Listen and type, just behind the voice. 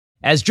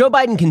As Joe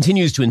Biden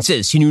continues to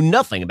insist he knew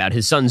nothing about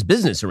his son's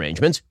business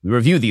arrangements, we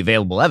review the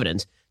available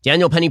evidence.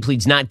 Daniel Penny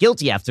pleads not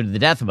guilty after the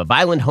death of a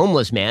violent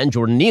homeless man,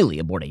 Jordan Neely,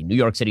 aboard a New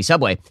York City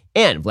subway,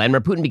 and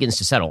Vladimir Putin begins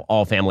to settle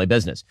all family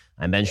business.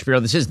 I'm Ben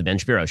Shapiro. This is The Ben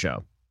Shapiro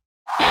Show.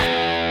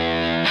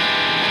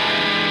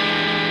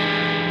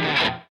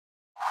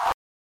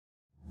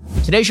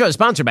 Today's show is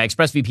sponsored by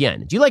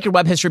ExpressVPN. Do you like your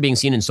web history being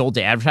seen and sold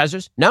to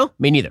advertisers? No?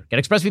 Me neither. Get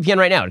ExpressVPN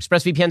right now at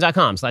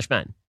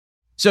expressvpn.com/Ben.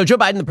 So Joe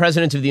Biden, the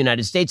president of the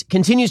United States,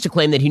 continues to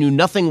claim that he knew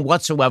nothing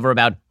whatsoever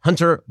about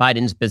Hunter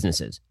Biden's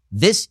businesses.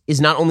 This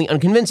is not only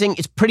unconvincing,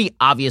 it's pretty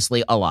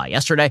obviously a lie.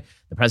 Yesterday,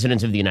 the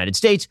president of the United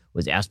States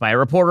was asked by a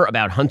reporter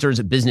about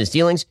Hunter's business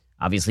dealings.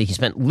 Obviously, he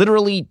spent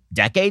literally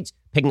decades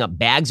picking up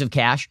bags of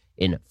cash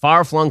in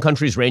far-flung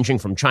countries ranging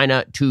from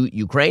China to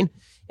Ukraine.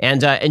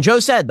 And Joe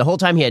said the whole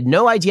time he had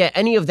no idea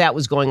any of that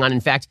was going on. In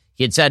fact,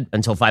 he had said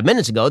until 5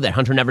 minutes ago that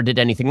Hunter never did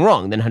anything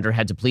wrong. Then Hunter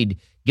had to plead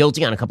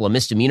guilty on a couple of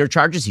misdemeanor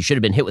charges. He should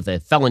have been hit with a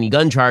felony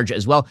gun charge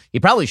as well. He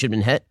probably should have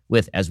been hit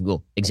with, as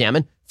we'll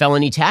examine,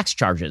 felony tax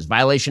charges,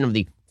 violation of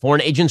the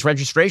Foreign Agents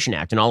Registration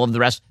Act, and all of the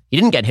rest. He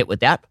didn't get hit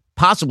with that,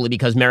 possibly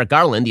because Merrick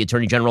Garland, the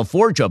attorney general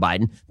for Joe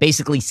Biden,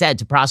 basically said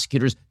to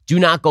prosecutors, do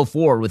not go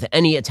forward with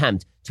any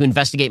attempt to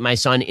investigate my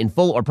son in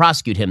full or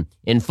prosecute him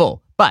in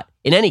full. But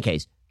in any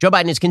case, Joe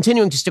Biden is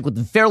continuing to stick with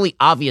the fairly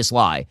obvious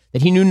lie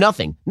that he knew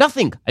nothing.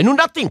 I knew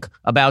nothing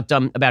about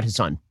his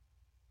son.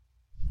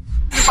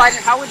 Mr.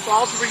 Biden, how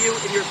involved were you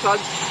in your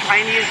son's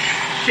Chinese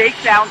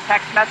shakedown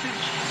text message?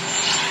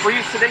 Were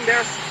you sitting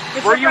there?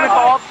 Were you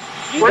involved?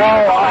 No,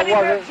 I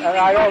wasn't, and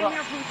I don't.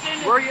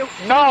 Were you?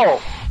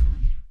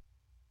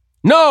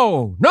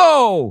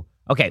 No.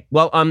 Okay,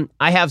 well,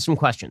 I have some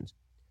questions.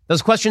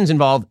 Those questions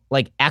involve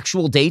like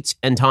actual dates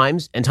and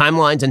times and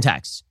timelines and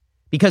texts,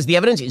 because the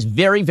evidence is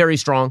very, very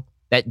strong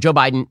that Joe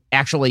Biden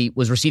actually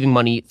was receiving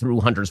money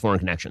through Hunter's foreign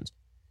connections.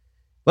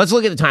 Let's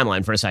look at the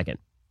timeline for a second.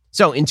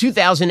 So in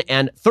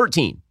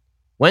 2013,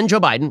 when Joe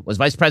Biden was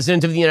vice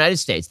president of the United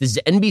States, this is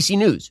NBC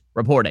News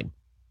reporting,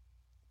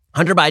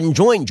 Hunter Biden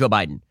joined Joe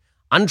Biden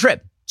on a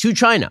trip to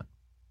China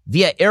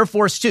via Air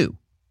Force Two.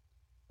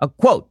 A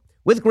quote,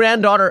 with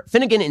granddaughter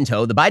Finnegan in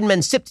tow, the Biden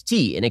men sipped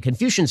tea in a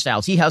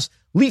Confucian-style tea house,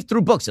 leafed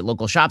through books at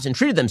local shops, and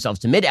treated themselves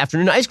to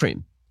mid-afternoon ice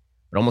cream.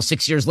 But almost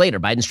 6 years later,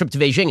 Biden's trip to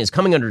Beijing is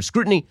coming under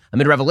scrutiny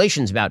amid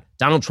revelations about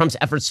Donald Trump's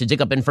efforts to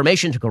dig up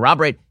information to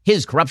corroborate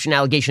his corruption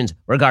allegations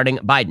regarding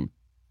Biden.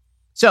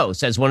 So,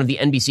 says one of the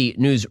NBC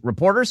News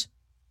reporters,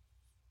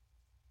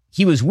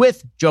 he was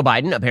with Joe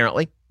Biden,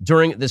 apparently,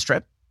 during this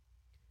trip.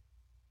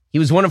 He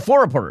was one of 4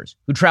 reporters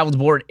who traveled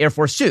aboard Air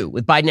Force Two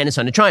with Biden and his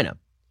son to China,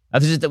 a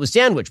visit that was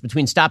sandwiched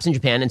between stops in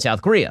Japan and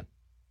South Korea.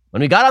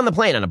 When we got on the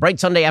plane on a bright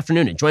Sunday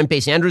afternoon at Joint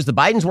Base Andrews, the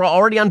Bidens were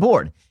already on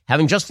board,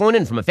 having just flown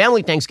in from a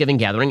family Thanksgiving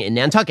gathering in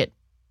Nantucket.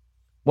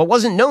 What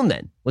wasn't known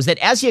then was that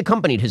as he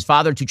accompanied his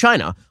father to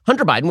China,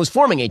 Hunter Biden was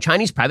forming a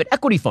Chinese private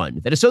equity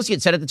fund that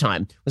Associates said at the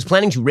time was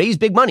planning to raise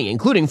big money,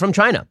 including from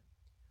China.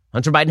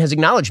 Hunter Biden has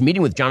acknowledged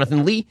meeting with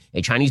Jonathan Lee,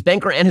 a Chinese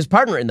banker and his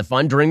partner in the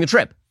fund during the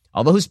trip,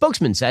 although his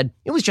spokesman said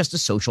it was just a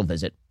social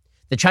visit.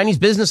 The Chinese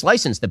business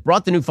license that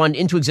brought the new fund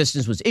into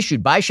existence was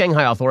issued by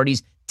Shanghai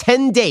authorities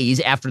 10 days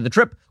after the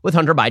trip, with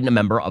Hunter Biden a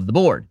member of the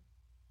board.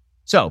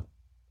 So,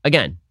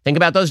 again, think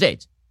about those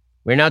dates.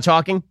 We're now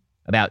talking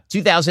about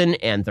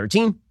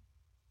 2013.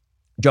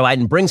 Joe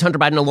Biden brings Hunter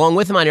Biden along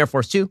with him on Air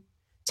Force Two.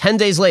 10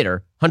 days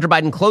later, Hunter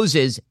Biden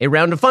closes a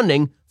round of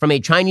funding from a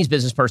Chinese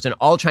business person.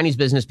 All Chinese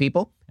business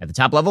people at the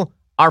top level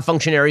are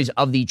functionaries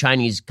of the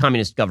Chinese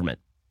Communist government.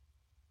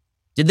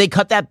 Did they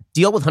cut that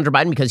deal with Hunter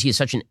Biden because he is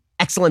such an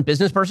excellent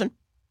business person?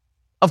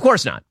 Of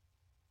course not.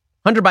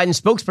 Hunter Biden's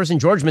spokesperson,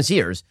 George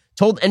Messiers,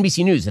 told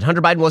NBC News that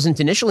Hunter Biden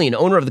wasn't initially an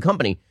owner of the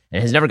company and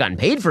has never gotten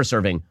paid for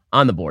serving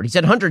on the board. He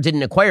said Hunter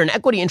didn't acquire an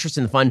equity interest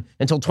in the fund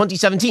until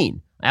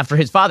 2017, after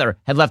his father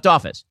had left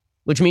office,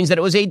 which means that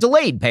it was a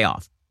delayed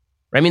payoff.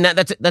 I mean,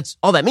 that's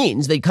all that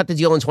means. They cut the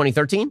deal in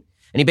 2013,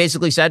 and he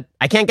basically said,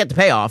 I can't get the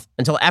payoff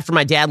until after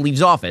my dad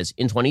leaves office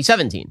in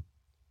 2017.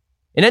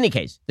 In any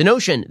case, the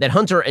notion that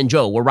Hunter and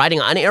Joe were riding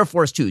on Air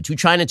Force Two to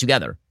China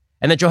together,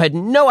 and that Joe had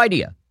no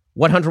idea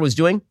what Hunter was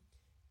doing,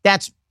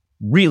 that's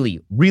really,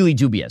 really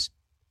dubious.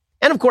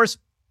 And of course,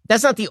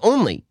 that's not the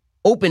only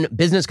open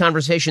business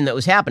conversation that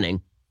was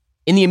happening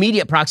in the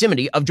immediate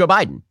proximity of Joe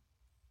Biden.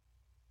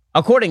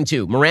 According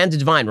to Miranda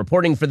Devine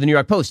reporting for the New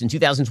York Post in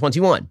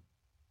 2021,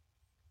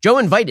 Joe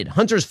invited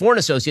Hunter's foreign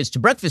associates to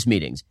breakfast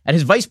meetings at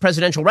his vice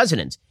presidential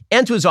residence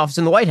and to his office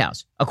in the White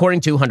House,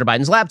 according to Hunter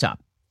Biden's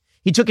laptop.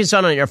 He took his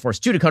son on Air Force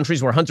Two to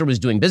countries where Hunter was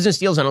doing business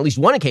deals on at least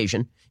one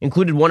occasion,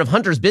 included one of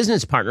Hunter's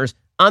business partners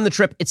on the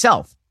trip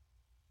itself.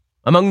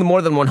 Among the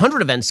more than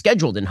 100 events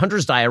scheduled in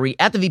Hunter's diary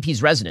at the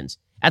VP's residence,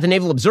 at the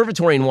Naval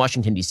Observatory in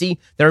Washington, D.C.,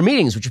 there are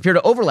meetings which appear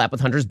to overlap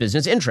with Hunter's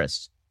business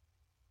interests.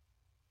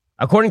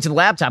 According to the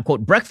laptop,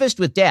 quote, breakfast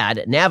with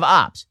dad, Nav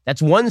Ops,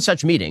 that's one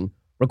such meeting,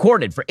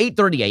 recorded for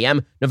 8:30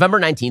 a.m.,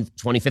 November 19th,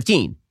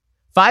 2015.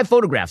 5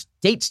 photographs,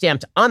 date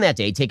stamped on that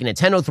day, taken at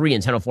 10:03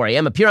 and 10:04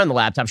 a.m., appear on the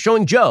laptop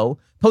showing Joe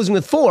posing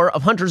with 4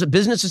 of Hunter's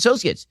business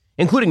associates,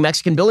 including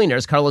Mexican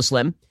billionaires Carlos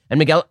Slim and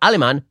Miguel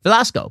Alemán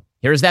Velasco.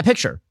 Here is that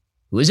picture.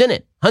 Who is in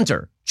it?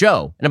 Hunter,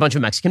 Joe, and a bunch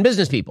of Mexican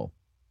business people.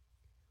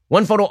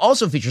 One photo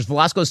also features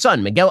Velasco's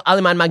son, Miguel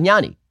Aleman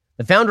Magnani,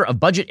 the founder of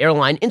budget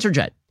airline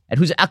Interjet, at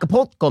whose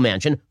Acapulco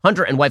mansion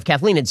Hunter and wife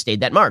Kathleen had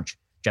stayed that March.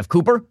 Jeff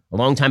Cooper, a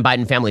longtime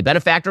Biden family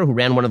benefactor who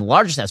ran one of the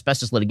largest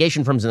asbestos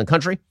litigation firms in the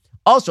country,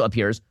 also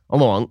appears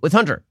along with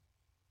Hunter.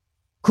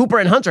 Cooper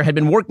and Hunter had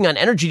been working on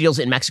energy deals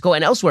in Mexico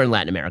and elsewhere in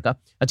Latin America.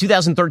 A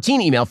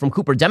 2013 email from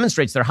Cooper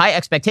demonstrates their high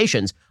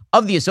expectations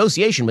of the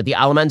association with the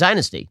Aleman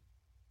dynasty.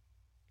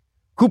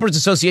 Cooper's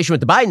association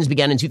with the Bidens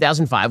began in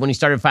 2005 when he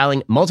started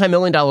filing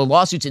multi-million-dollar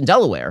lawsuits in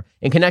Delaware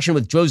in connection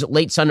with Joe's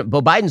late son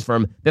Beau Biden's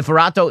firm,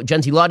 Biferato,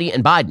 Gentilotti,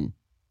 and Biden.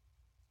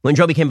 When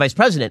Joe became vice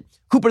president,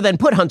 Cooper then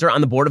put Hunter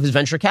on the board of his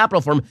venture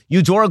capital firm,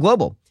 Eudora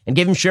Global, and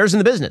gave him shares in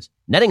the business,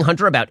 netting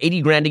Hunter about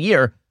 $80,000 a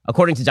year,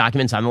 according to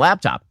documents on the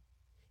laptop.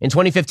 In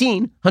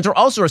 2015, Hunter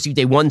also received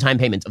a one-time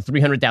payment of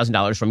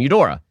 $300,000 from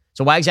Eudora.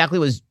 So why exactly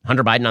was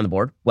Hunter Biden on the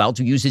board? Well,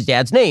 to use his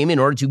dad's name in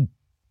order to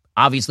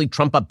obviously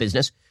trump up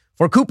business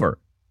for Cooper.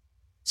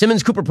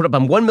 Simmons Cooper put up a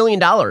 $1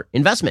 million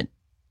investment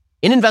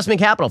in investment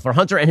capital for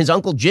Hunter and his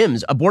uncle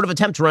Jim's abortive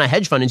attempt to run a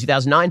hedge fund in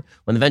 2009.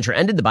 When the venture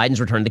ended, the Bidens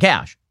returned the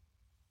cash.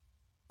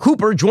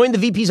 Cooper joined the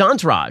VP's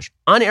entourage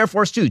on Air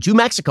Force Two to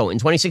Mexico in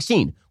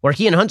 2016, where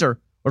he and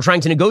Hunter were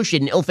trying to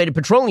negotiate an ill-fated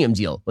petroleum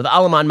deal with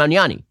Aleman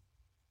Magnani.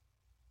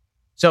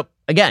 So,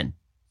 again,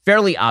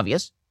 fairly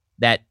obvious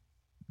that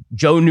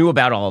Joe knew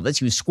about all of this.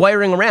 He was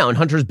squiring around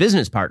Hunter's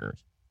business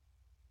partners.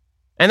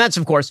 And that's,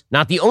 of course,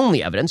 not the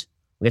only evidence.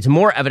 We'll get to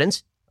more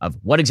evidence of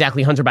what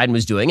exactly Hunter Biden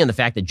was doing and the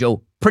fact that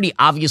Joe pretty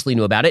obviously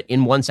knew about it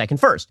in 1 second.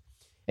 First,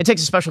 it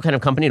takes a special kind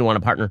of company to want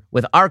to partner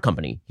with our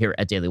company here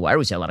at Daily Wire.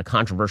 We say a lot of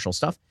controversial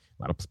stuff.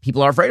 A lot of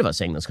people are afraid of us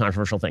saying those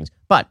controversial things.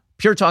 But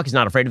Pure Talk is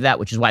not afraid of that,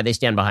 which is why they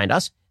stand behind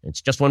us. And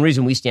it's just one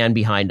reason we stand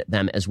behind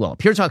them as well.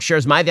 Pure Talk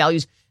shares my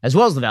values as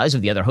well as the values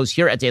of the other hosts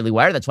here at Daily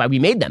Wire. That's why we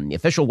made them the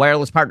official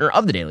wireless partner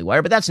of the Daily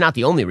Wire. But that's not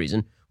the only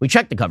reason. We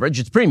check the coverage.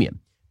 It's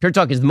premium. Pure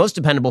Talk is the most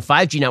dependable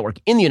 5G network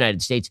in the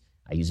United States.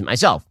 I use it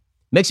myself.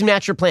 Mix and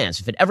match your plans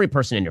to fit every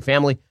person in your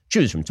family.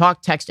 Choose from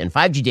talk, text, and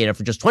 5G data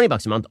for just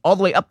 $20 a month, all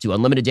the way up to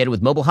unlimited data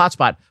with mobile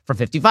hotspot for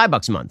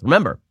 $55 a month.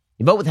 Remember,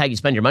 you vote with how you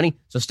spend your money,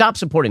 so stop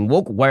supporting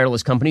woke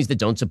wireless companies that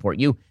don't support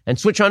you and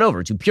switch on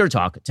over to Pure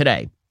Talk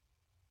today.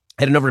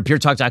 Head on over to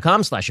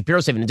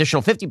puretalk.com/Shapiro. Save an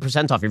additional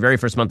 50% off your very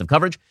first month of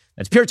coverage.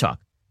 That's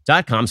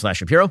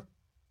puretalk.com/Shapiro.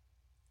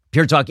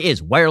 Pure Talk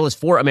is wireless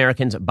for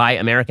Americans by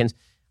Americans.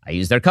 I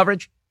use their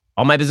coverage.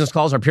 All my business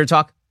calls are Pure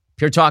Talk.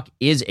 Pure Talk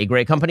is a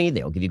great company.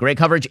 They'll give you great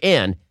coverage,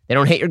 and they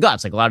don't hate your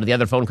guts like a lot of the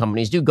other phone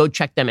companies do. Go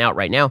check them out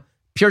right now.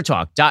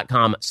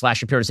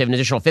 puretalk.com/Shapiro to save an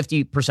additional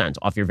 50%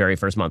 off your very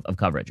first month of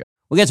coverage.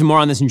 We'll get to more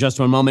on this in just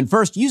one moment.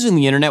 First, using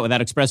the internet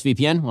without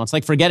ExpressVPN, well, it's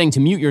like forgetting to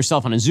mute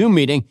yourself on a Zoom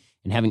meeting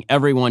and having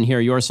everyone hear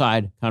your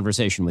side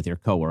conversation with your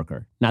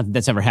coworker. Not that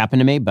that's ever happened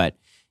to me, but,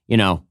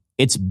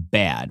 it's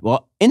bad.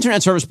 Well,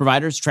 internet service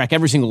providers track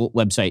every single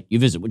website you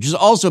visit, which is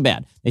also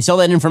bad. They sell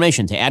that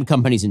information to ad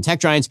companies and tech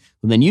giants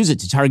who then use it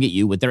to target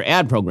you with their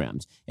ad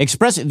programs.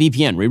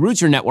 ExpressVPN reroutes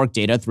your network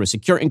data through a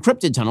secure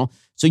encrypted tunnel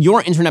so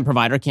your internet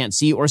provider can't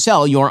see or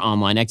sell your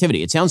online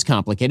activity. It sounds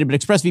complicated, but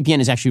ExpressVPN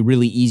is actually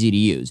really easy to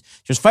use.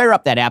 Just fire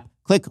up that app,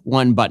 click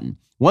one button.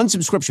 One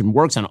subscription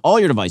works on all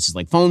your devices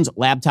like phones,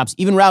 laptops,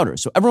 even routers,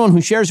 so everyone who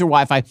shares your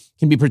Wi-Fi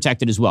can be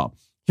protected as well.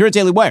 Here at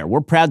Daily Wire,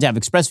 we're proud to have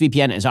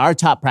ExpressVPN as our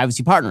top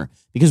privacy partner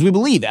because we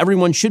believe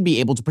everyone should be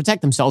able to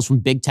protect themselves from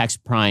big tech's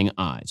prying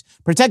eyes.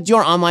 Protect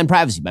your online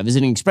privacy by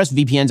visiting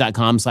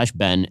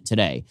expressvpn.com/Ben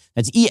today.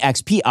 That's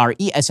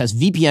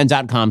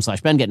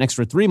EXPRESSVPN.com/Ben. Get an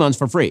extra 3 months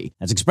for free.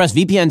 That's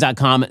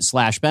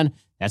expressvpn.com/Ben.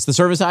 That's the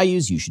service I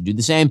use. You should do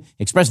the same.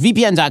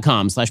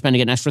 expressvpn.com/Ben to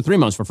get an extra 3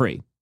 months for free.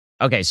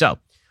 Okay, so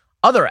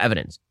other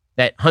evidence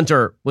that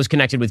Hunter was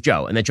connected with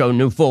Joe and that Joe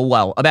knew full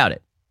well about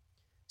it.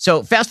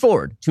 So fast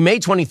forward to May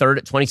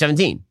 23rd,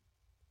 2017.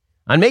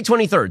 On May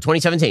 23rd,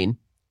 2017,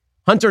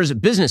 Hunter's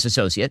business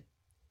associate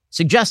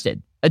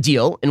suggested a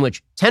deal in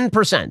which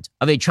 10%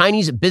 of a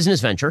Chinese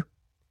business venture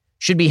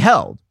should be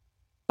held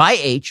by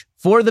H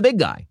for the big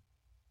guy.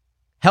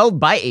 Held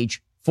by H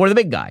for the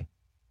big guy.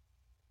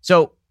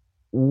 So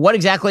what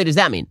exactly does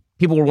that mean?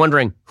 People were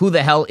wondering, who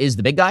the hell is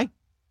the big guy?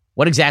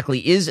 What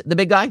exactly is the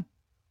big guy?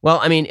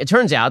 Well, it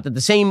turns out that the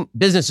same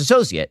business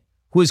associate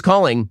who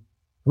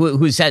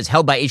says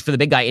held by H for the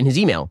big guy in his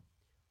email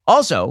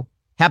also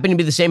happened to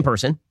be the same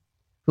person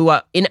who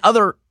in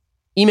other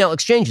email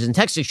exchanges and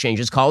text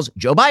exchanges calls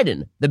Joe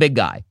Biden the big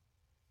guy.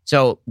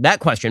 So that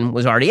question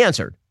was already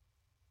answered.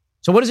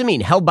 So what does it mean?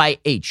 Held by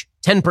H,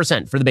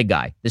 10% for the big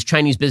guy, this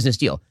Chinese business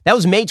deal. That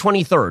was May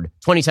 23rd,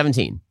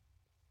 2017.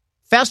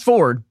 Fast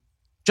forward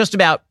just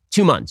about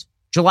 2 months,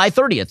 July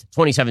 30th,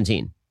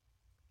 2017.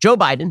 Joe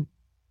Biden,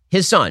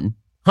 his son,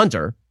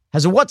 Hunter,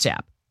 has a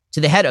WhatsApp to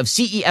the head of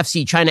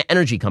CEFC China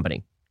Energy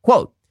Company.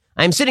 Quote,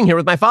 I am sitting here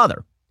with my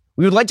father.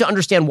 We would like to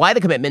understand why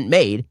the commitment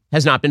made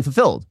has not been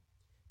fulfilled.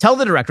 Tell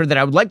the director that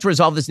I would like to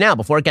resolve this now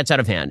before it gets out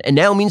of hand, and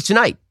now means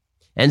tonight.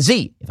 And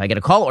Z, if I get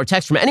a call or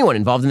text from anyone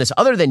involved in this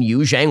other than you,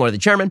 Zhang, or the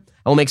chairman,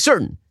 I will make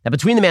certain that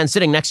between the man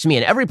sitting next to me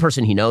and every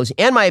person he knows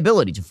and my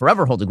ability to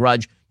forever hold a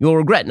grudge, you will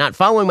regret not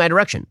following my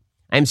direction.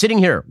 I am sitting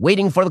here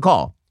waiting for the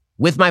call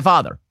with my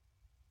father.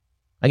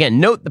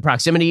 Again, note the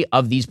proximity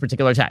of these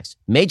particular texts.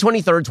 May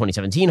 23rd,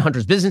 2017,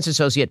 Hunter's business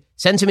associate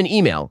sends him an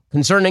email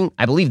concerning,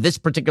 I believe, this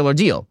particular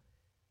deal,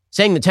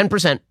 saying the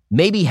 10%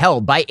 may be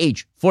held by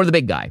H for the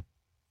big guy.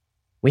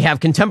 We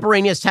have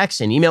contemporaneous texts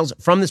and emails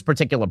from this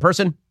particular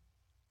person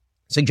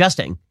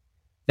suggesting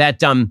that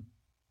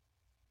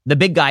the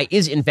big guy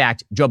is, in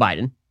fact, Joe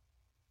Biden.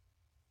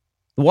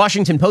 The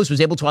Washington Post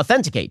was able to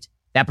authenticate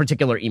that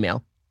particular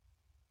email.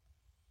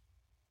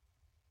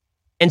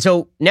 And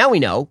so now we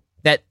know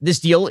that this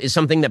deal is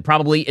something that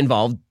probably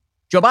involved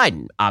Joe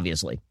Biden,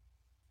 obviously.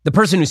 The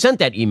person who sent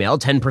that email,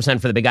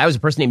 10% for the big guy, was a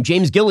person named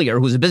James Gillier,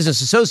 who was a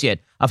business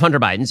associate of Hunter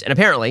Biden's. And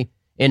apparently,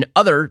 in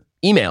other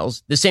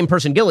emails, the same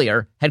person,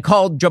 Gillier, had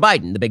called Joe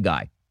Biden the big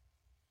guy.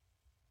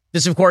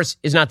 This, of course,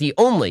 is not the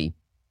only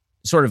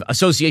sort of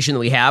association that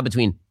we have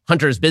between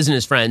Hunter's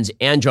business friends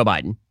and Joe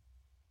Biden.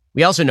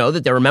 We also know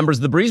that there were members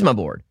of the Burisma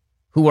board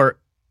who were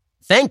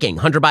thanking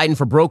Hunter Biden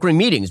for brokering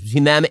meetings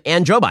between them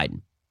and Joe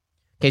Biden.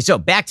 Okay, so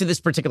back to this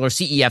particular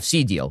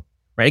CEFC deal.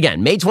 Right,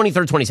 again, May 23rd,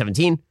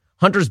 2017,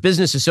 Hunter's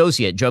business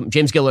associate,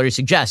 James Gillier,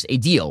 suggests a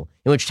deal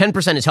in which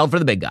 10% is held for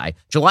the big guy.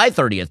 July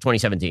 30th,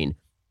 2017,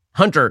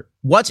 Hunter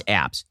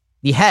WhatsApps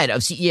the head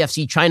of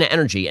CEFC China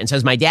Energy and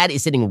says, my dad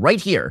is sitting right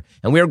here,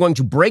 and we are going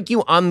to break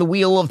you on the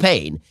wheel of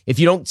pain if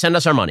you don't send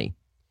us our money.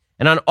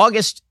 And in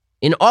August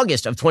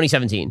of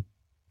 2017,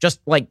 just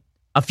like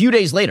a few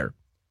days later,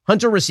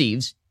 Hunter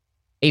receives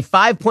a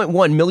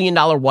 $5.1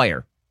 million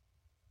wire.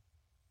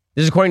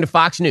 This is according to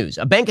Fox News.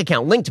 A bank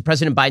account linked to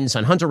President Biden's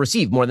son Hunter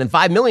received more than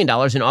 $5 million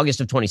in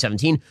August of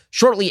 2017,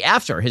 shortly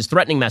after his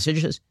threatening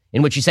messages,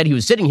 in which he said he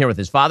was sitting here with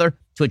his father,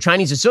 to a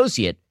Chinese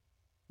associate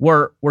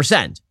were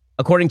sent,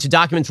 according to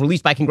documents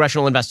released by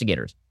congressional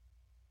investigators.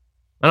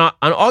 On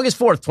August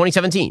 4th,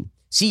 2017,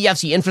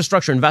 CEFC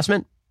Infrastructure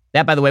Investment,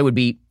 that, by the way, would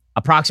be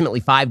approximately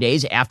 5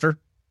 days after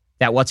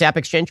that WhatsApp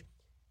exchange,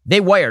 they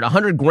wired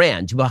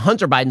 $100,000 to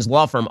Hunter Biden's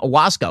law firm,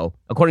 Owasco,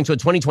 according to a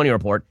 2020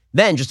 report.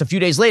 Then, just a few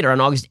days later, on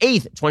August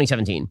 8th,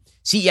 2017,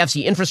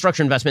 CEFC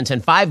Infrastructure Investment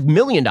sent $5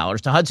 million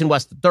to Hudson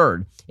West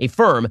III, a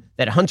firm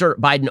that Hunter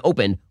Biden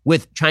opened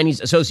with Chinese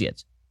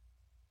associates.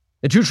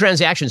 The two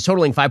transactions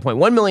totaling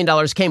 $5.1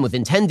 million came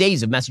within 10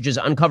 days of messages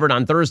uncovered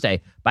on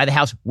Thursday by the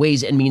House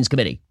Ways and Means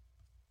Committee.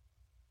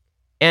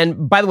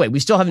 And by the way, we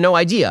still have no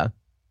idea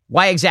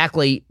why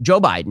exactly Joe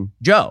Biden,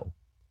 Joe,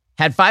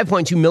 had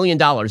 $5.2 million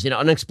in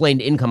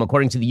unexplained income,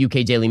 according to the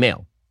UK Daily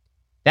Mail.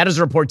 That is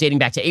a report dating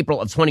back to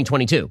April of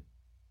 2022.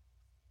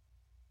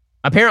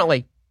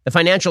 Apparently,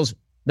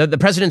 the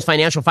president's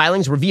financial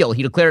filings reveal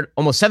he declared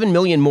almost $7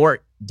 million more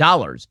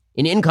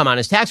in income on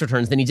his tax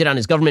returns than he did on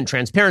his government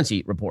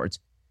transparency reports.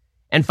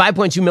 And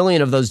 $5.2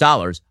 million of those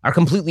dollars are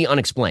completely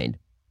unexplained.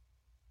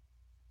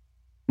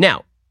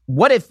 Now,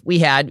 what if we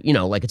had,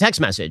 like a text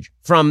message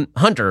from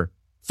Hunter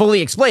fully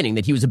explaining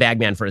that he was a bag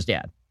man for his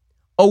dad?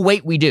 Oh,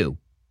 wait, we do.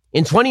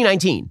 In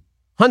 2019,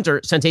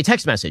 Hunter sent a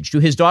text message to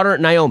his daughter,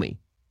 Naomi.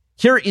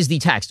 Here is the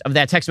text of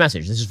that text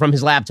message. This is from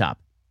his laptop.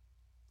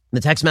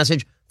 The text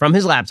message from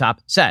his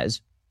laptop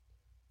says,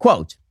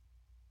 quote,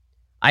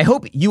 I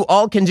hope you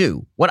all can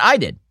do what I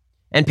did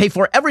and pay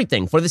for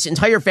everything for this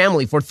entire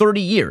family for 30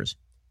 years.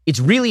 It's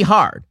really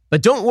hard,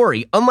 but don't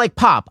worry. Unlike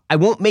Pop, I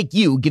won't make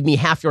you give me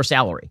half your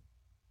salary.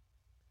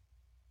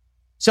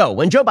 So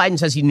when Joe Biden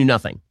says he knew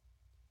nothing,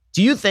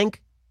 do you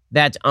think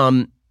that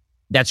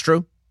that's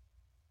true?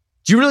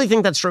 Do you really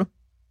think that's true?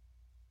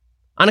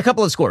 On a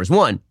couple of scores.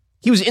 One,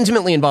 he was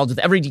intimately involved with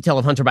every detail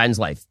of Hunter Biden's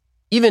life,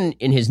 even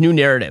in his new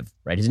narrative,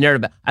 right? His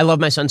narrative, I love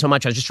my son so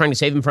much. I was just trying to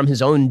save him from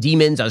his own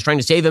demons. I was trying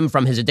to save him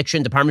from his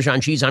addiction to Parmesan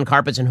cheese on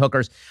carpets and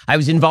hookers. I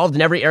was involved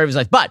in every area of his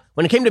life. But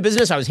when it came to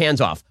business, I was hands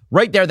off.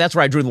 Right there, that's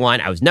where I drew the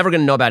line. I was never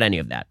going to know about any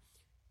of that.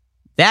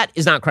 That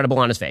is not credible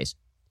on his face.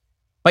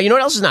 But you know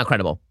what else is not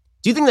credible?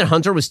 Do you think that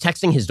Hunter was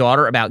texting his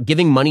daughter about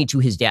giving money to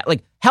his dad?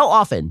 Like, how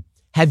often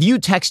have you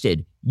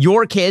texted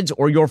your kids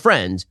or your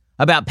friends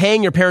about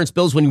paying your parents'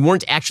 bills when you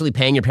weren't actually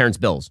paying your parents'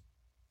 bills?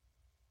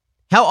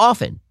 How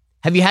often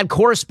have you had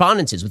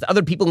correspondences with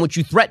other people in which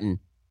you threaten,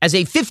 as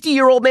a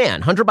 50-year-old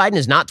man, Hunter Biden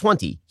is not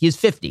 20, he is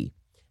 50,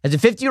 as a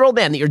 50-year-old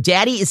man, that your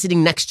daddy is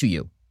sitting next to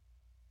you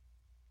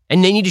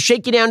and they need to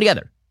shake you down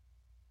together?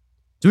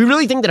 Do we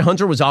really think that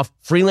Hunter was off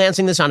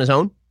freelancing this on his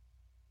own?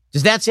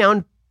 Does that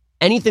sound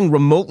anything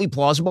remotely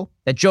plausible,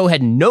 that Joe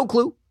had no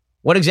clue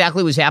what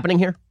exactly was happening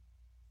here?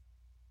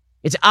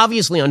 It's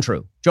obviously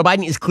untrue. Joe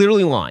Biden is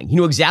clearly lying. He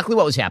knew exactly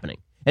what was happening.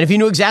 And if he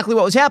knew exactly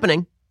what was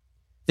happening,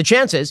 the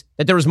chances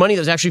that there was money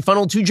that was actually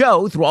funneled to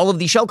Joe through all of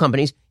these shell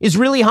companies is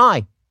really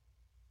high.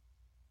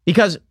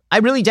 Because I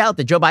really doubt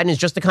that Joe Biden is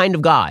just the kind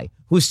of guy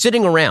who's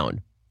sitting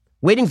around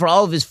waiting for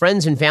all of his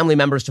friends and family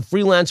members to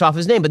freelance off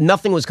his name, but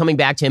nothing was coming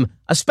back to him,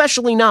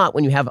 especially not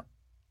when you have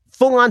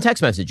full-on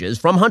text messages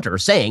from Hunter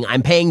saying,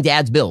 I'm paying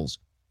dad's bills.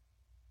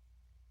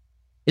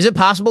 Is it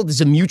possible this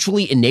is a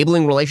mutually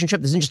enabling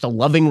relationship? This isn't just a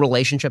loving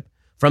relationship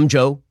from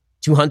Joe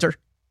to Hunter?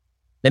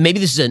 That maybe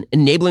this is an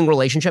enabling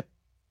relationship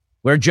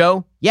where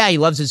Joe, yeah, he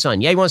loves his son.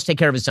 Yeah, he wants to take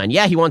care of his son.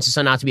 Yeah, he wants his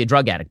son not to be a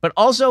drug addict. But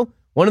also,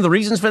 One of the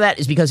reasons for that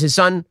is because his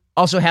son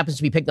also happens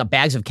to be picking up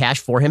bags of cash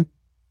for him.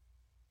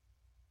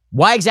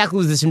 Why exactly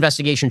was this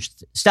investigation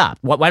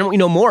stopped? Why don't we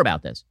know more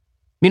about this?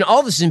 I mean,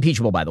 all this is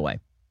impeachable, by the way.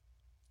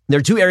 There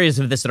are two areas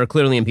of this that are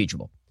clearly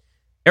impeachable.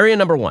 Area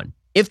number one,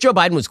 if Joe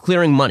Biden was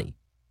clearing money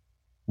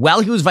while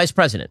he was vice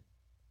president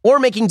or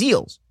making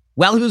deals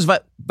while he was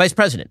vice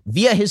president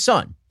via his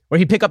son, where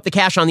he'd pick up the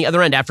cash on the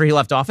other end after he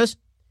left office,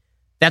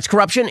 that's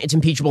corruption. It's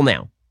impeachable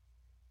now.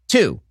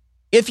 Two,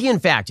 if he in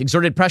fact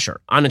exerted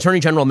pressure on Attorney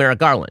General Merrick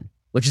Garland,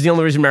 which is the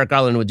only reason Merrick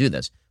Garland would do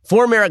this,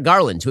 for Merrick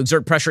Garland to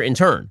exert pressure in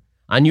turn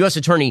on U.S.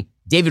 Attorney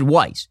David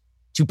Weiss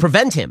to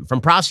prevent him from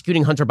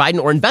prosecuting Hunter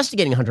Biden or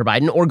investigating Hunter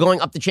Biden or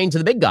going up the chain to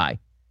the big guy,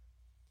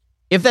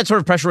 if that sort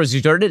of pressure was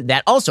exerted,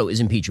 that also is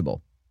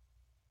impeachable.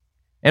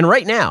 And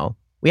right now,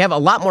 we have a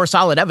lot more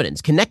solid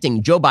evidence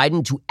connecting Joe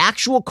Biden to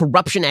actual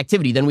corruption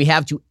activity than we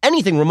have to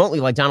anything remotely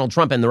like Donald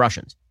Trump and the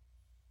Russians.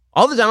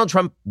 All the Donald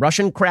Trump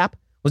Russian crap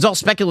was all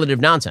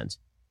speculative nonsense.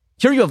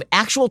 Here you have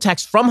actual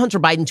text from Hunter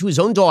Biden to his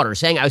own daughter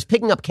saying, I was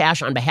picking up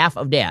cash on behalf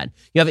of dad.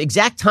 You have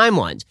exact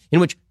timelines in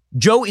which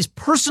Joe is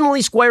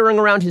personally squaring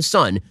around his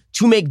son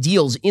to make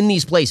deals in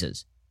these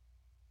places.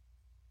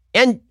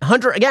 And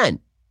Hunter, again,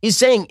 is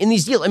saying in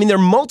these deals, I mean, there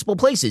are multiple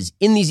places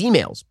in these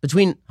emails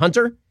between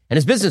Hunter and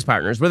his business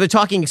partners where they're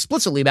talking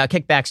explicitly about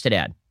kickbacks to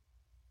dad.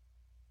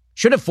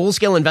 Should a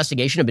full-scale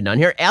investigation have been done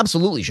here?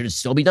 Absolutely. Should it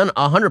still be done?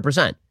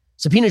 100%.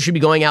 Subpoenas should be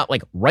going out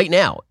like right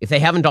now if they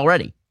haven't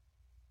already.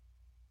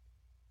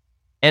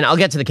 And I'll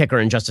get to the kicker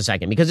in just a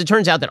second, because it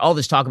turns out that all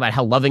this talk about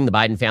how loving the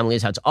Biden family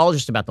is, how it's all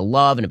just about the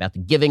love and about the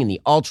giving and the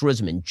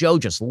altruism and Joe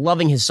just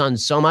loving his son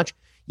so much.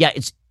 Yeah,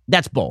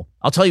 that's bull.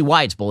 I'll tell you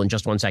why it's bull in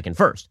just 1 second.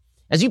 First,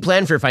 as you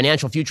plan for your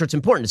financial future, it's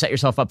important to set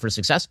yourself up for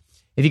success.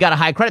 If you got a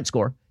high credit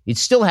score, you'd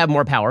still have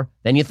more power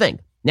than you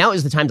think. Now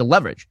is the time to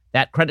leverage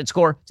that credit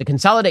score to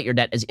consolidate your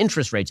debt as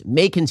interest rates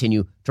may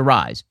continue to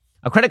rise.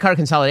 A credit card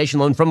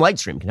consolidation loan from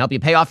Lightstream can help you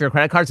pay off your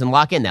credit cards and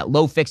lock in that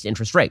low fixed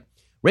interest rate.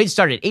 Rates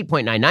start at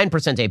 8.99%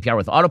 APR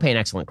with autopay and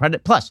excellent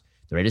credit. Plus,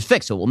 the rate is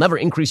fixed, so it will never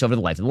increase over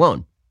the life of the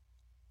loan.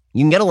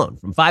 You can get a loan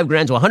from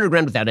 $5,000 to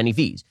 $100,000 without any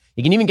fees.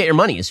 You can even get your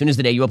money as soon as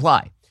the day you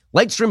apply.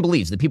 Lightstream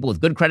believes that people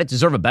with good credit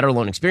deserve a better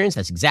loan experience.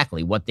 That's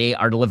exactly what they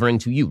are delivering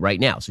to you right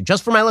now. So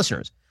just for my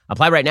listeners,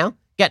 apply right now,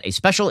 get a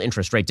special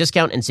interest rate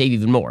discount, and save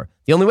even more.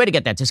 The only way to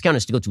get that discount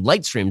is to go to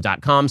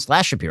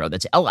lightstream.com/Shapiro.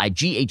 That's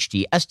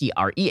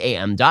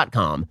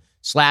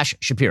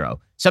LIGHTSTREAM.com/Shapiro.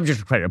 Subject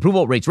to credit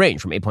approval. Rates range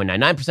from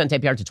 8.99%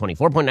 APR to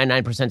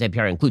 24.99%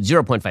 APR. Includes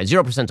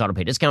 0.50%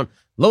 autopay discount.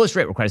 Lowest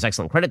rate requires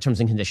excellent credit. Terms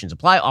and conditions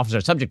apply. Offers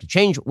are subject to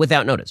change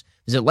without notice.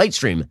 Visit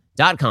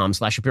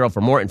lightstream.com/Shapiro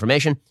for more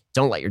information.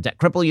 Don't let your debt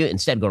cripple you.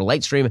 Instead, go to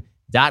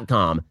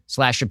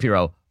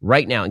lightstream.com/Shapiro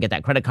right now and get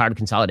that credit card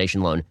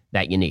consolidation loan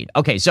that you need.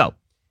 Okay, so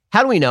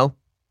how do we know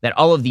that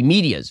all of the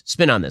media's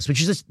spin on this,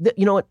 which is this,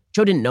 you know what?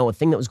 Joe didn't know a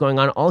thing that was going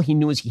on. All he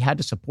knew is he had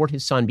to support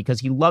his son because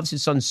he loves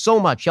his son so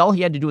much. All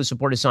he had to do was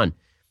support his son.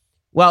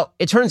 Well,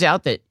 it turns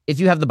out that if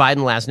you have the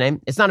Biden last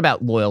name, it's not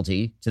about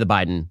loyalty to the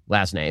Biden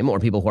last name or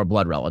people who are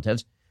blood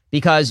relatives,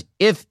 because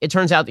if it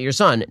turns out that your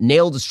son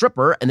nailed a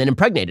stripper and then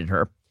impregnated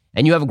her,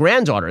 and you have a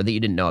granddaughter that you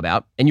didn't know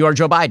about, and you are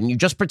Joe Biden, you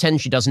just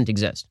pretend she doesn't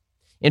exist.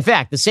 In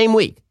fact, the same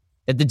week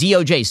that the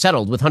DOJ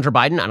settled with Hunter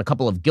Biden on a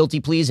couple of guilty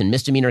pleas and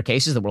misdemeanor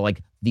cases that were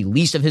like the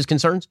least of his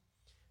concerns,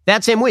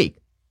 that same week,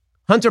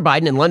 Hunter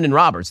Biden and London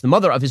Roberts, the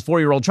mother of his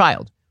 4-year-old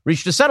child,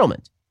 reached a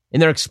settlement in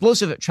their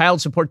explosive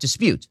child support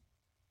dispute.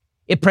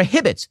 It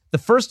prohibits the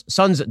first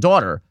son's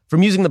daughter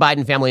from using the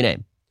Biden family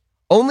name.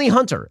 Only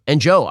Hunter and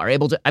Joe are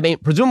able to,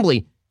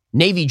 presumably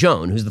Navy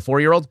Joan, who's the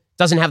 4-year-old,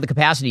 doesn't have the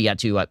capacity yet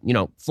to,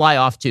 fly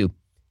off to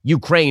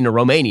Ukraine or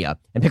Romania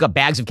and pick up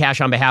bags of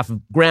cash on behalf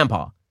of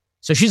grandpa.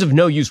 So she's of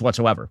no use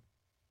whatsoever.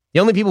 The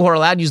only people who are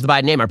allowed to use the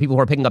Biden name are people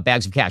who are picking up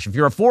bags of cash. If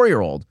you're a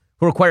 4-year-old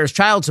who requires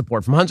child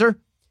support from Hunter,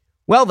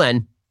 well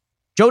then,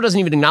 Joe doesn't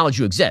even acknowledge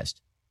you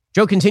exist.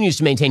 Joe continues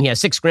to maintain he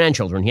has 6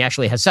 grandchildren. He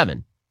actually has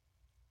 7.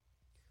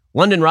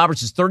 London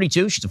Roberts is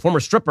 32. She's a former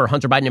stripper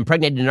Hunter Biden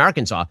impregnated in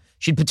Arkansas.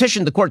 She'd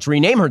petitioned the court to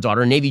rename her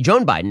daughter Navy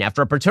Joan Biden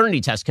after a paternity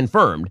test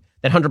confirmed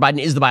that Hunter Biden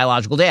is the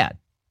biological dad.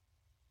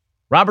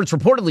 Roberts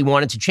reportedly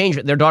wanted to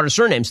change their daughter's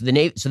surname so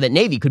that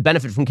Navy could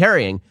benefit from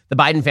carrying the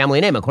Biden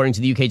family name, according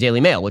to the UK Daily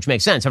Mail, which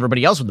makes sense.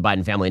 Everybody else with the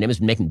Biden family name has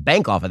been making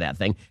bank off of that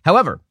thing.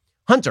 However,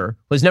 Hunter,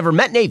 who has never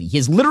met Navy, he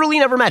has literally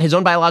never met his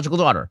own biological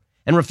daughter,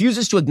 and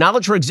refuses to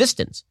acknowledge her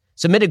existence,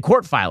 submitted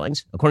court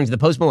filings, according to the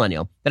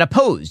Post-Millennial, that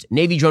opposed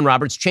Navy Joan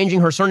Roberts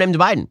changing her surname to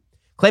Biden,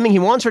 claiming he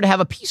wants her to have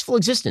a peaceful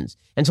existence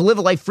and to live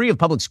a life free of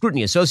public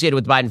scrutiny associated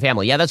with the Biden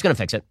family. Yeah, that's going to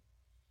fix it.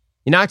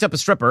 You knocked up a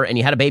stripper and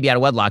you had a baby out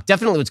of wedlock.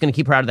 Definitely what's going to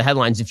keep her out of the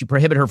headlines if you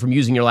prohibit her from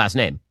using your last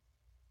name.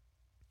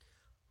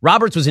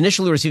 Roberts was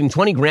initially receiving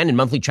 $20,000 in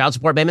monthly child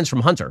support payments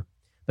from Hunter,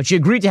 but she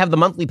agreed to have the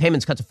monthly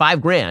payments cut to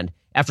 $5,000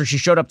 after she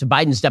showed up to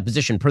Biden's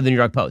deposition, per the New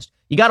York Post.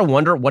 You got to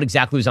wonder what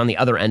exactly was on the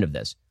other end of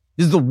this.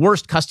 This is the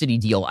worst custody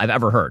deal I've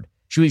ever heard.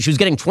 She was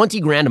getting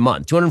 $20,000 a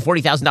month,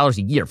 $240,000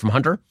 a year from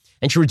Hunter,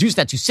 and she reduced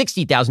that to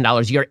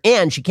 $60,000 a year,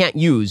 and she can't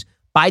use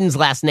Biden's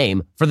last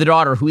name for the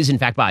daughter who is in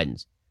fact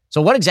Biden's.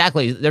 So what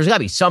exactly, there's got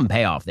to be some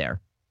payoff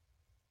there.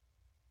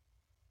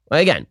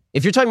 Again,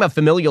 if you're talking about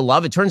familial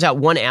love, it turns out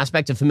one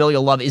aspect of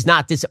familial love is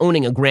not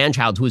disowning a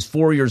grandchild who is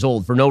 4 years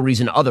old for no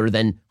reason other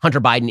than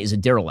Hunter Biden is a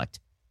derelict.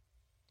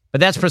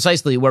 But that's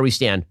precisely where we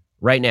stand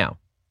right now.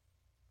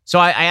 So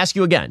I ask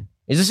you again,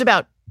 is this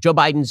about Joe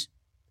Biden's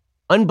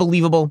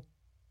unbelievable,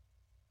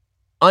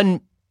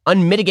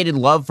 unmitigated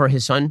love for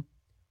his son?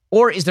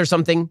 Or is there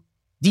something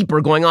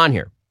deeper going on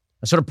here?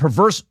 A sort of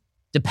perverse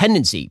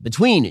dependency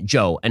between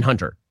Joe and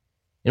Hunter,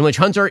 in which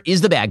Hunter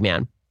is the bag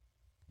man,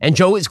 and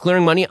Joe is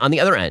clearing money on the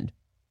other end.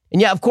 And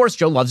yeah, of course,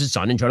 Joe loves his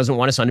son, and Joe doesn't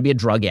want his son to be a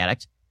drug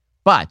addict.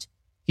 But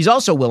he's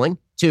also willing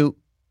to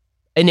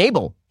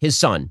enable his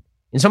son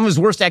in some of his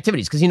worst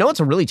activities, because you know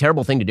it's a really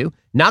terrible thing to do?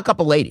 Knock up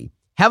a lady,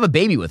 have a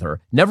baby with her,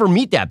 never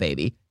meet that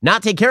baby,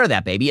 not take care of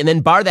that baby, and then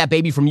bar that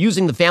baby from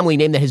using the family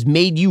name that has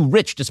made you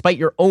rich despite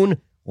your own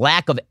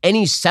lack of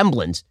any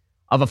semblance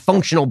of a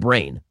functional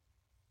brain.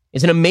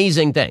 It's an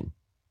amazing thing.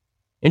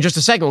 In just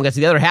a second, we'll get to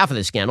the other half of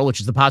this scandal, which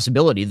is the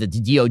possibility that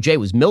the DOJ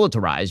was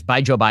militarized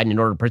by Joe Biden in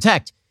order to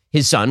protect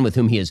his son, with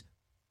whom he is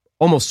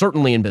almost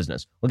certainly in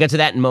business. We'll get to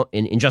that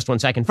in just 1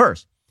 second.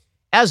 First,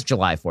 as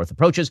July 4th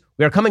approaches,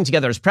 we are coming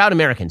together as proud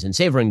Americans and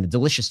savoring the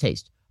delicious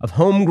taste of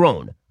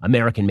homegrown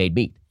American-made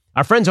meat.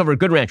 Our friends over at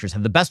Good Ranchers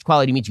have the best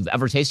quality meat you've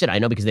ever tasted. I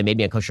know because they made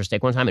me a kosher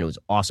steak one time and it was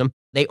awesome.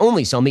 They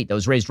only sell meat that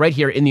was raised right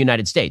here in the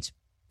United States.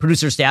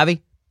 Producer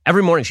Stabby,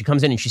 every morning she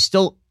comes in and she's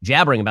still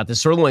jabbering about this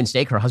sirloin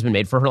steak her husband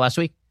made for her last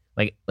week.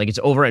 Like it's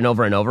over and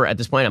over and over at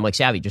this point. I'm like,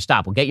 Savvy, just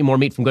stop. We'll get you more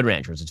meat from Good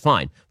Ranchers. It's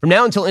fine. From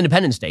now until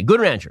Independence Day,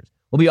 Good Ranchers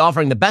will be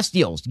offering the best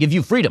deals to give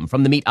you freedom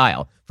from the meat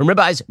aisle. From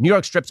ribeyes, New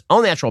York strips,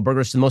 all natural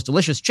burgers to the most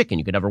delicious chicken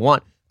you could ever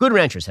want, Good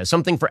Ranchers has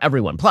something for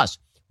everyone. Plus,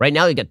 right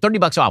now you get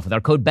 $30 off with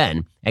our code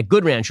BEN at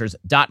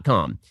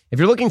goodranchers.com. If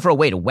you're looking for a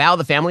way to wow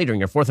the family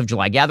during your 4th of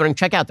July gathering,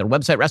 check out their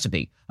website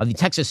recipe of the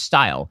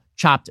Texas-style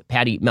chopped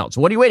patty melt.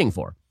 So what are you waiting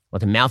for? Let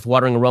the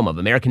mouth-watering aroma of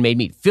American-made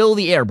meat fill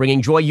the air,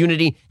 bringing joy,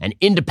 unity, and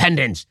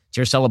independence to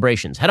your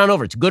celebrations. Head on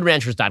over to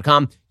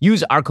goodranchers.com.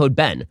 Use our code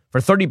BEN for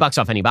 $30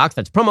 off any box.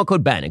 That's promo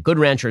code BEN at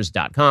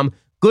goodranchers.com.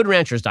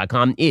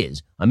 Goodranchers.com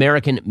is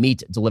American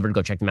meat delivered.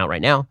 Go check them out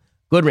right now.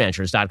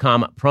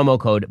 Goodranchers.com, promo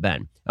code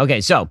BEN.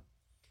 Okay, so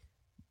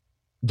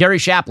Gary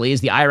Shapley is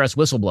the IRS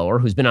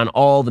whistleblower who's been on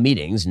all the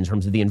meetings in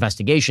terms of the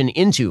investigation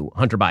into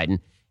Hunter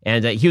Biden.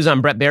 And he was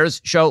on Brett Baer's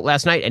show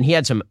last night, and he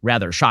had some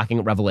rather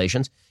shocking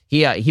revelations.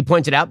 He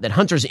pointed out that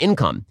Hunter's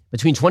income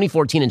between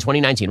 2014 and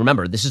 2019,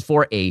 remember, this is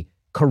for a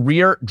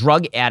career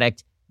drug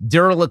addict,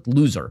 derelict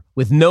loser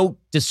with no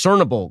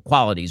discernible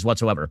qualities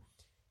whatsoever.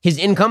 His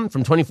income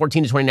from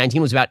 2014 to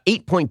 2019 was about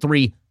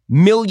 $8.3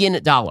 million.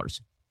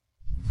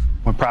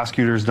 When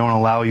prosecutors don't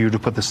allow you to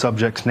put the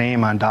subject's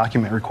name on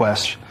document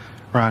requests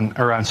or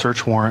on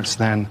search warrants,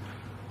 then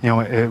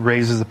it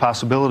raises the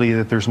possibility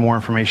that there's more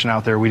information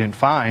out there we didn't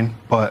find,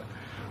 but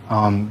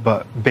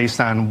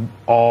based on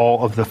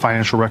all of the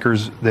financial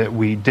records that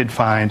we did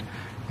find,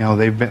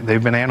 they've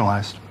been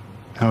analyzed.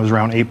 And it was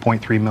around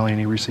 $8.3 million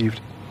he received.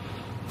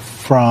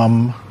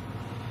 From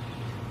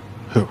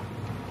who?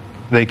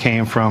 They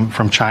came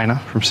from China,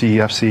 from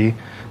CEFC,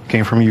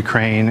 came from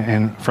Ukraine,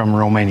 and from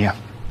Romania.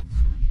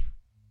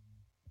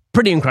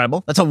 Pretty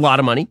incredible. That's a lot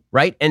of money,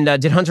 right? And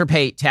did Hunter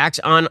pay tax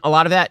on a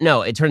lot of that?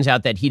 No, it turns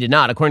out that he did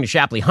not. According to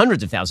Shapley,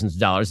 hundreds of thousands of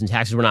dollars in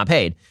taxes were not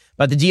paid.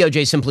 But the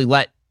DOJ simply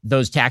let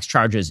those tax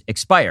charges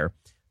expire.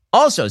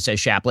 Also,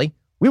 says Shapley,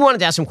 we wanted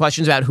to ask some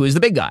questions about who is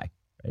the big guy.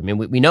 I mean,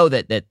 we know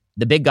that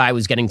the big guy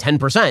was getting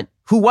 10%.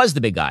 Who was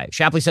the big guy?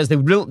 Shapley says they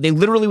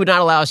literally would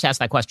not allow us to ask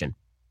that question.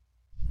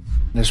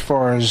 As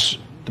far as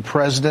the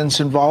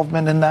president's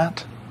involvement in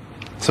that?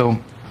 So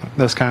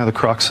that's kind of the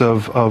crux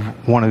of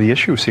one of the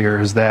issues here,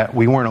 is that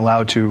we weren't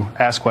allowed to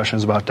ask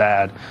questions about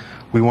Dad.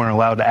 We weren't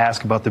allowed to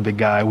ask about the big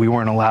guy. We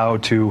weren't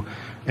allowed to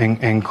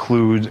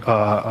include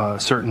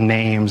certain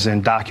names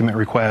and document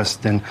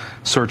requests and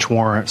search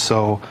warrants.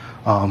 So,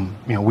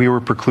 we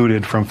were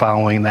precluded from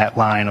following that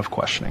line of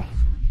questioning.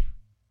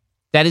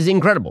 That is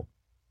incredible.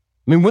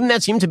 I mean, wouldn't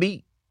that seem to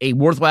be a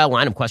worthwhile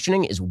line of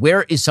questioning, is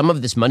where is some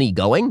of this money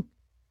going?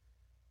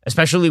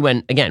 Especially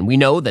when, again, we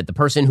know that the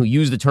person who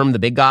used the term the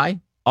big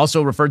guy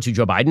also referred to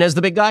Joe Biden as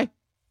the big guy.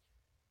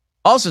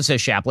 Also,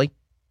 says Shapley,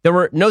 there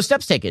were no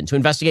steps taken to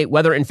investigate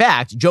whether, in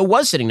fact, Joe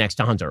was sitting next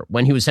to Hunter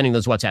when he was sending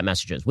those WhatsApp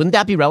messages. Wouldn't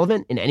that be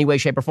relevant in any way,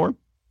 shape, or form?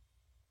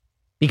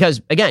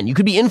 Because, again, you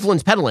could be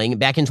influence peddling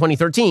back in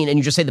 2013 and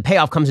you just say the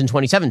payoff comes in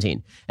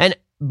 2017. And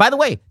by the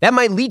way, that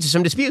might lead to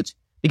some disputes,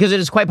 because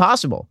it is quite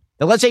possible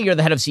that, let's say you're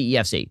the head of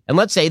CEFC, and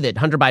let's say that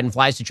Hunter Biden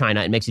flies to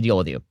China and makes a deal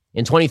with you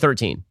in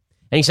 2013.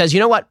 And he says, you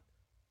know what?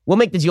 We'll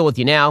make the deal with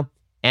you now,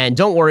 and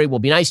don't worry, we'll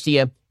be nice to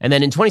you. And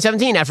then in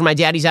 2017, after my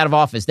daddy's out of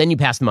office, then you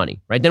pass the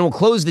money, right? Then we'll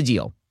close the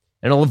deal,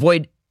 and it'll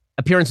avoid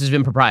appearances of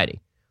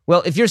impropriety.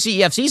 Well, if you're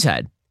CEFC's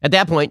head, at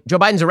that point, Joe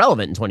Biden's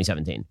irrelevant in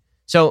 2017.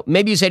 So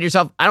maybe you say to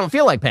yourself, I don't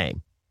feel like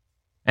paying.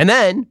 And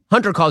then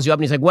Hunter calls you up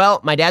and he's like, well,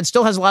 my dad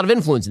still has a lot of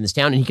influence in this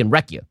town and he can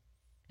wreck you.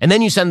 And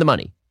then you send the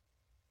money.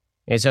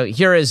 Okay, so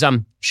here is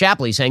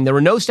Shapley saying there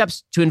were no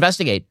steps to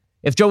investigate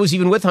if Joe was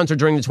even with Hunter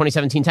during the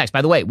 2017 text.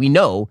 By the way, we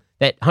know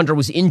that Hunter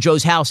was in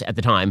Joe's house at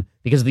the time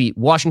because the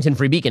Washington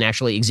Free Beacon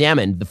actually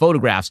examined the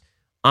photographs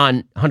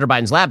on Hunter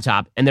Biden's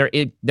laptop, and there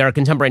are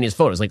contemporaneous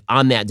photos, like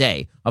on that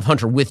day, of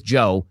Hunter with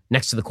Joe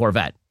next to the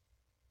Corvette.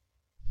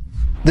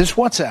 This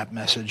WhatsApp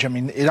message, I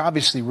mean, it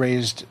obviously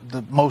raised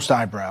the most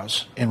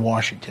eyebrows in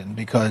Washington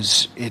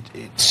because it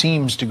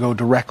seems to go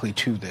directly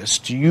to this.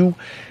 Do you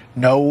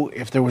know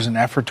if there was an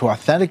effort to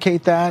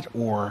authenticate that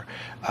or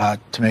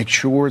to make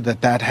sure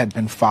that that had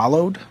been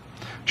followed?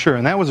 Sure,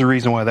 and that was the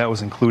reason why that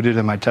was included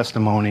in my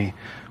testimony,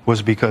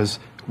 was because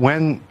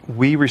when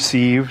we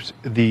received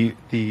the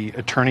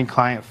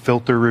attorney-client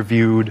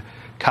filter-reviewed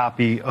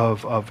copy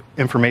of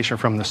information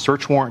from the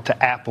search warrant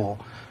to Apple,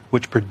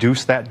 which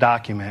produced that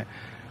document,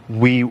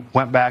 we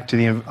went back to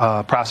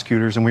the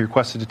prosecutors and we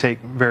requested to take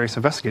various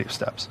investigative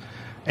steps,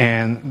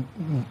 and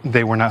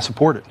they were not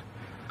supported.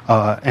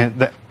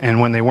 And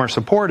when they weren't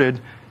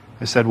supported,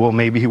 they said, well,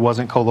 maybe he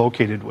wasn't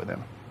co-located with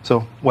him.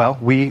 So, well,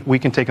 we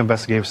can take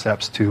investigative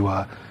steps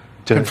to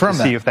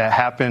see if that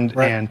happened,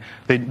 right. And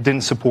they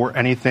didn't support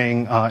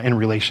anything in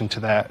relation to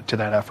that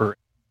effort.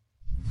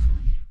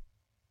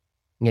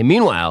 Okay,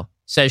 meanwhile,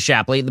 says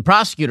Shapley, the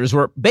prosecutors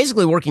were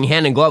basically working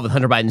hand in glove with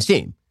Hunter Biden's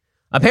team.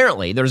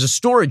 Apparently, there was a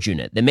storage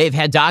unit that may have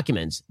had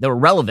documents that were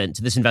relevant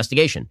to this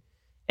investigation.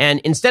 And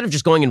instead of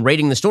just going and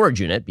raiding the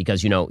storage unit,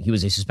 because, he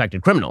was a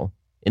suspected criminal,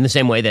 in the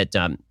same way that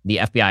the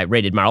FBI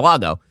raided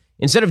Mar-a-Lago,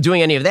 instead of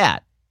doing any of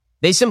that,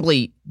 they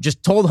simply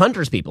just told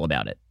Hunter's people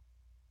about it.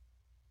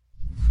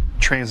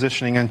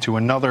 Transitioning into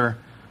another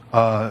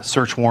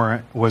search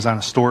warrant was on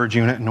a storage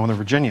unit in Northern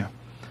Virginia.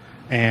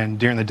 And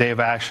during the day of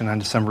action on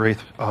December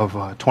 8th of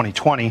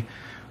 2020,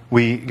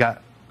 we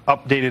got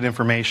updated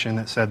information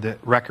that said that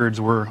records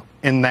were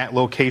in that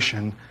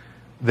location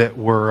that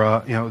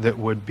were, that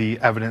would be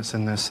evidence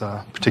in this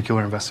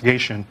particular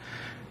investigation.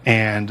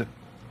 And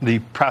the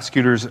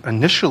prosecutors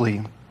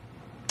initially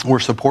were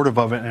supportive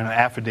of it, and an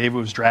affidavit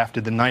was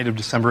drafted the night of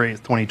December 8th,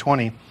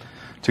 2020,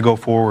 to go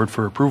forward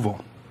for approval.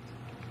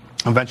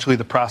 Eventually,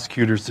 the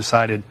prosecutors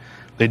decided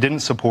they didn't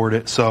support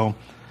it, so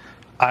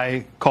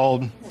I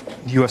called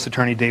U.S.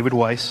 Attorney David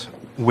Weiss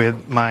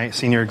with my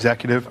senior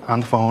executive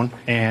on the phone,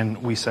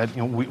 and we said,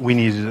 we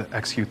needed to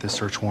execute this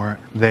search warrant.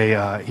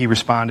 He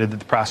responded that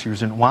the prosecutors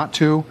didn't want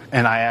to,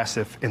 and I asked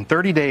if in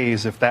 30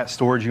 days, if that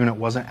storage unit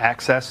wasn't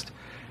accessed,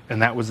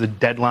 and that was the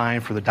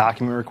deadline for the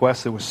document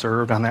request that was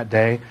served on that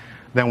day,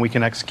 then we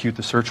can execute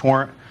the search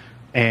warrant,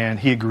 and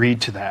he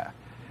agreed to that.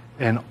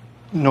 And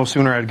no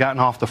sooner had gotten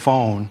off the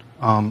phone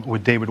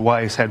with David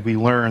Weiss had we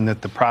learned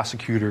that the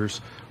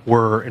prosecutors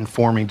were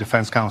informing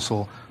defense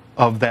counsel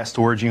of that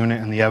storage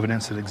unit and the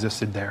evidence that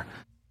existed there.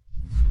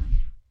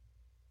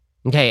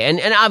 Okay,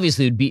 and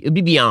obviously it would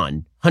be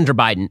beyond Hunter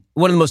Biden,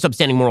 one of the most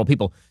upstanding moral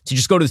people, to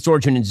just go to the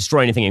storage unit and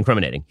destroy anything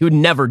incriminating. He would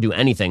never do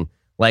anything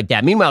like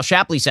that. Meanwhile,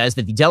 Shapley says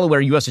that the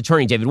Delaware U.S.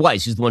 Attorney David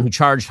Weiss, who's the one who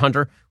charged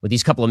Hunter with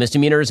these couple of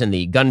misdemeanors and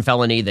the gun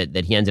felony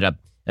that he ended up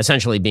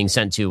essentially being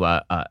sent to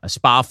a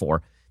spa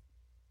for,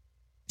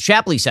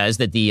 Shapley says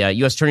that the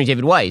U.S. Attorney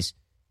David Weiss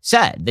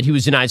said that he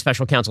was denied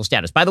special counsel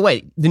status. By the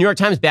way, the New York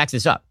Times backs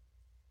this up.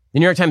 The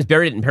New York Times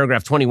buried it in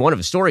paragraph 21 of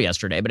a story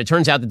yesterday, but it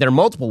turns out that there are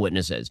multiple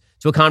witnesses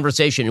to a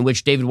conversation in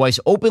which David Weiss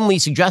openly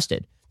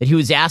suggested that he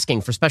was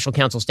asking for special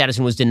counsel status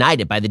and was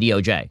denied it by the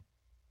DOJ.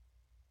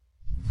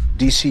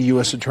 D.C.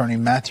 U.S. Attorney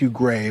Matthew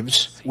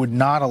Graves would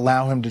not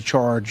allow him to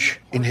charge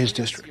in his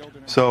district.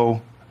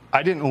 So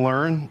I didn't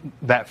learn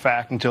that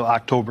fact until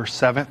October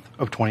 7th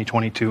of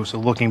 2022, so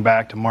looking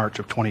back to March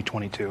of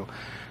 2022.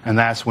 And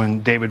that's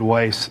when David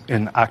Weiss,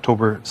 in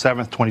October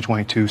 7th,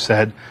 2022,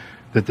 said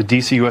that the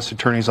D.C. U.S.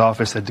 Attorney's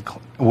Office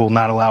will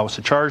not allow us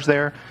to charge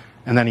there.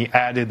 And then he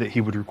added that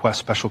he would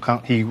request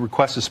he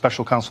requested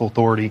special counsel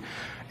authority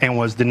and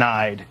was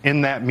denied.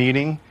 In that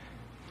meeting,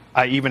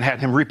 I even had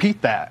him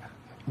repeat that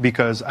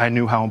because I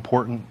knew how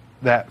important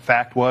that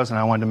fact was, and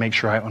I wanted to make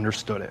sure I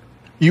understood it.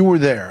 You were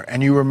there,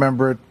 and you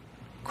remember it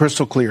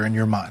crystal clear in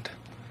your mind.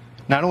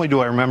 Not only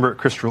do I remember it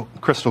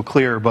crystal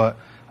clear, but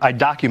I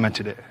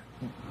documented it.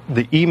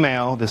 The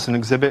email, this is an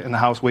exhibit in the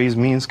House Ways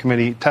and Means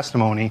Committee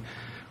testimony,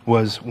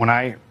 was when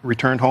I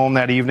returned home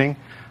that evening,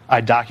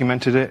 I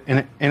documented it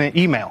in an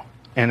email,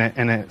 and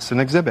it's an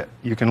exhibit.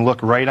 You can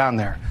look right on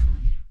there.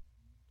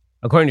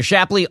 According to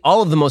Shapley,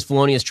 all of the most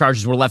felonious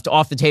charges were left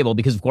off the table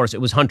because, of course,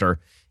 it was Hunter,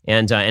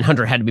 and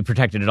Hunter had to be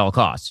protected at all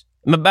costs.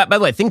 By the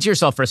way, think to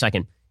yourself for a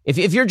second.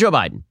 If you're Joe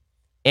Biden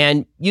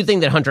and you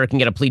think that Hunter can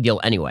get a plea deal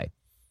anyway,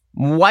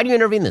 why do you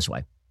intervene this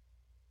way?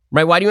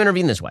 Right? Why do you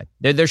intervene this way?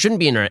 There shouldn't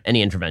be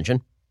any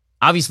intervention.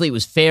 Obviously, it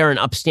was fair and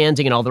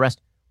upstanding and all the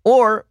rest.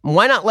 Or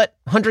why not let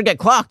Hunter get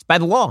clocked by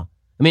the law?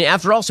 I mean,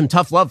 after all, some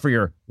tough love for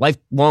your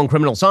lifelong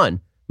criminal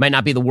son might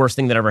not be the worst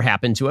thing that ever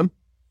happened to him.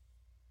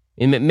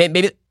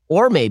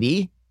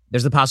 Maybe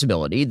there's the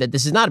possibility that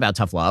this is not about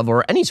tough love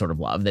or any sort of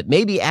love, that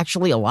maybe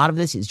actually a lot of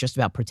this is just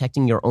about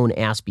protecting your own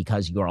ass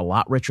because you're a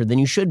lot richer than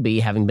you should be,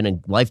 having been a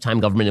lifetime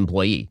government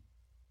employee.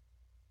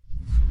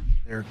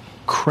 There are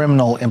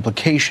criminal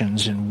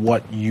implications in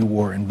what you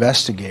were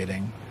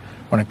investigating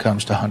when it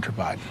comes to Hunter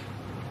Biden.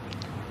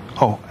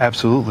 Oh,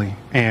 absolutely.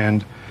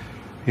 And,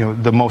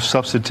 the most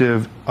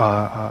substantive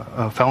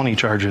felony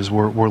charges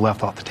were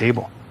left off the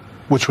table.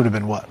 Which would have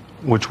been what?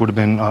 which would have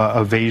been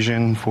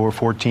evasion for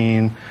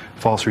 14,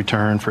 false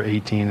return for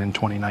 18 and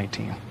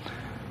 2019.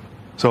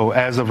 So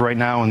as of right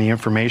now, in the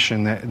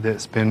information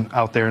that's been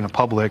out there in the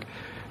public,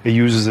 it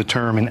uses the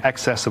term in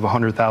excess of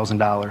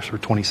 $100,000 for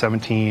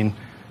 2017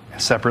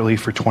 and separately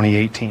for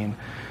 2018.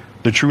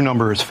 The true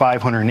number is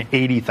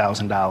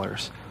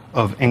 $580,000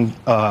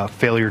 of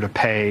failure to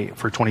pay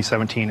for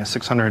 2017 and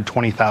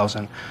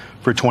 $620,000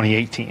 for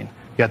 2018.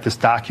 Yet this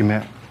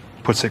document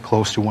puts it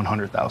close to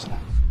 $100,000.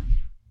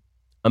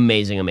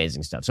 Amazing,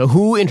 amazing stuff. So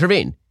who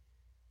intervened?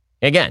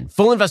 Again,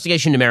 full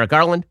investigation to Merrick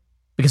Garland,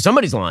 because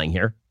somebody's lying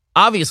here.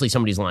 Obviously,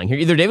 somebody's lying here.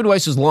 Either David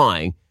Weiss was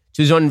lying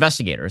to his own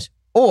investigators,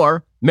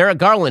 or Merrick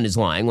Garland is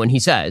lying when he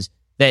says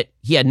that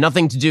he had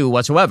nothing to do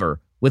whatsoever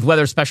with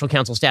whether special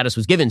counsel status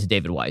was given to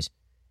David Weiss.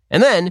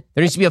 And then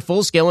there needs to be a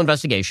full-scale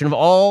investigation of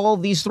all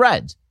these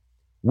threads.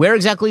 Where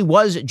exactly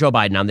was Joe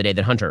Biden on the day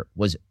that Hunter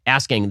was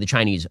asking the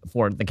Chinese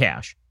for the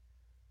cash?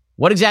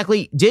 What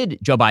exactly did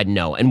Joe Biden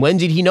know, and when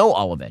did he know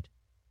all of it?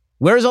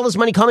 Where is all this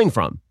money coming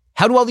from?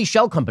 How do all these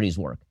shell companies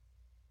work?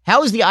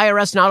 How is the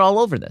IRS not all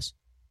over this?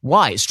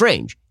 Why?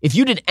 Strange. If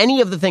you did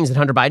any of the things that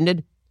Hunter Biden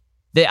did,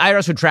 the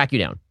IRS would track you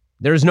down.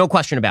 There is no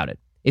question about it.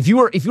 If you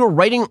were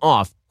writing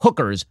off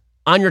hookers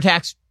on your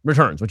tax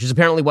returns, which is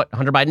apparently what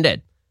Hunter Biden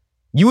did,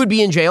 you would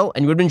be in jail,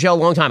 and you would have been in jail a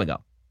long time ago.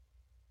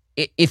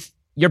 If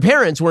your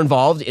parents were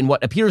involved in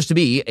what appears to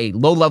be a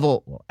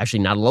low-level, well, actually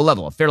not a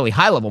low-level, a fairly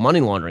high-level money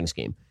laundering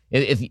scheme,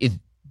 if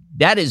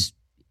that is,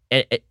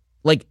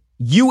 like,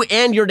 you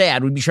and your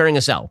dad would be sharing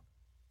a cell.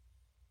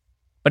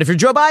 But if you're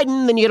Joe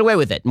Biden, then you get away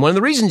with it. And one of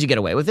the reasons you get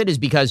away with it is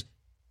because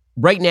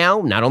right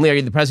now, not only are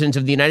you the president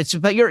of the United States,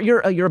 but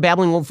you're a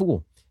babbling old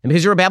fool. And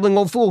because you're a babbling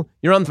old fool,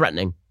 you're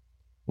unthreatening.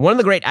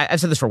 I've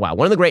said this for a while,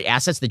 one of the great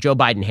assets that Joe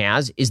Biden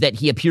has is that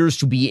he appears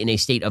to be in a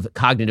state of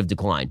cognitive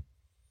decline.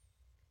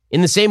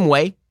 In the same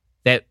way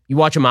that you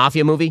watch a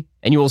mafia movie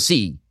and you will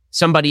see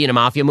somebody in a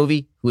mafia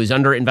movie who is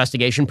under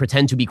investigation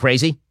pretend to be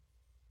crazy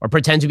or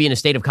pretend to be in a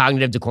state of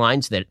cognitive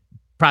decline so that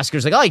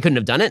prosecutors are like, oh, he couldn't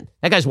have done it.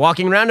 That guy's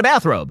walking around in a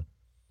bathrobe.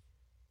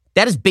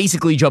 That is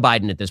basically Joe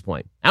Biden at this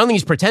point. I don't think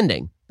he's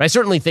pretending, but I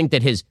certainly think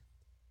that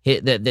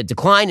the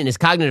decline in his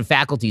cognitive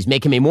faculties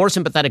make him a more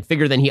sympathetic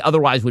figure than he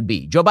otherwise would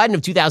be. Joe Biden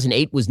of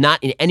 2008 was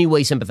not in any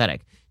way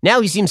sympathetic.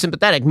 Now he seems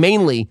sympathetic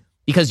mainly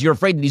because you're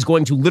afraid that he's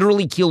going to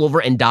literally keel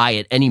over and die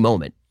at any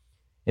moment.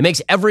 It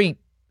makes every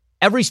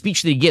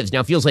speech that he gives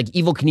now feels like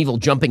Evel Knievel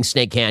jumping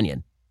Snake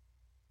Canyon.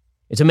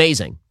 It's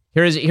amazing.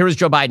 Here is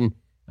Joe Biden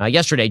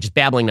yesterday just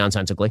babbling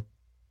nonsensically.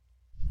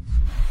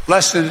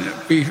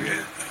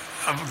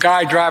 A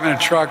guy driving a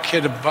truck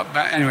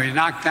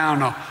knocked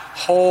down a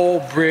whole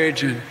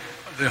bridge and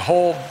the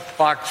whole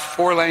block,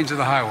 4 lanes of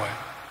the highway.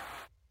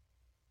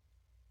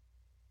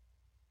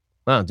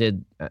 Well,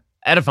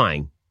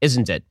 edifying,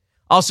 isn't it?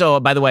 Also,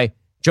 by the way,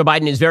 Joe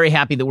Biden is very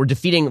happy that we're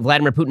defeating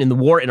Vladimir Putin in the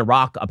war in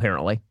Iraq,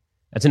 apparently.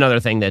 That's another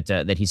thing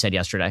that he said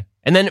yesterday.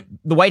 And then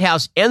the White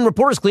House and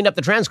reporters cleaned up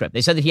the transcript.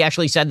 They said that he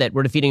actually said that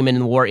we're defeating him in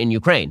the war in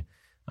Ukraine.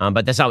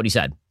 But that's not what he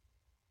said.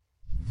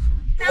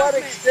 To what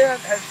extent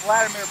has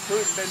Vladimir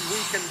Putin been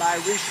weakened by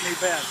recent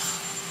events?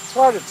 It's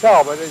hard to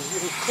tell, but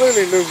he's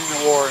clearly losing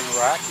the war in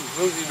Iraq. He's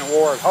losing the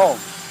war at home.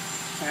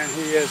 And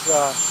he has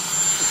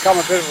become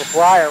a bit of a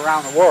fly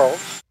around the world.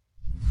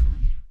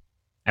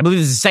 I believe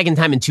this is the second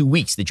time in 2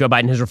 weeks that Joe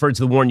Biden has referred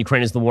to the war in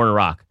Ukraine as the war in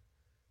Iraq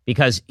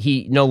because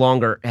he no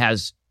longer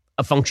has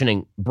a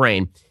functioning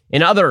brain.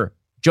 In other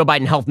Joe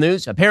Biden health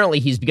news, apparently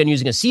he's begun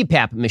using a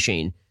CPAP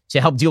machine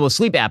to help deal with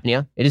sleep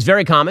apnea. It is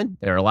very common.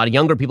 There are a lot of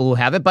younger people who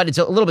have it, but it's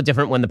a little bit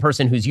different when the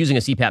person who's using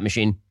a CPAP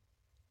machine.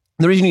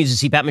 The reason you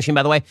use a CPAP machine,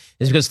 by the way,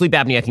 is because sleep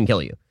apnea can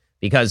kill you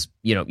because,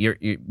 you're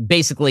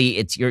basically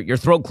it's your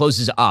throat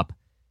closes up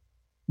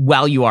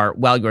while you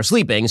are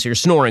sleeping. So you're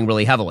snoring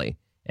really heavily.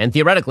 And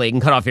theoretically, it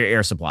can cut off your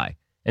air supply.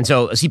 And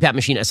so a CPAP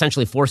machine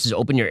essentially forces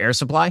open your air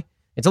supply.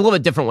 It's a little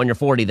bit different when you're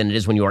 40 than it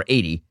is when you are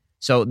 80.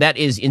 So that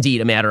is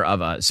indeed a matter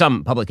of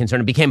some public concern.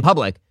 It became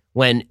public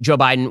when Joe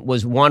Biden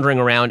was wandering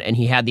around and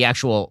he had the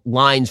actual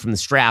lines from the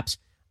straps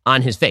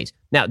on his face.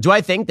 Now, do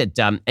I think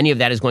that any of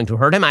that is going to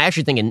hurt him? I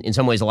actually think in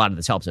some ways a lot of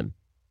this helps him.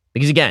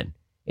 Because again,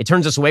 it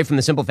turns us away from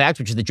the simple fact,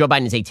 which is that Joe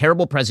Biden is a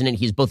terrible president.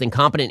 He's both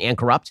incompetent and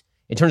corrupt.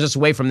 It turns us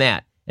away from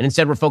that. And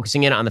instead we're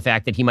focusing in on the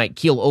fact that he might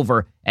keel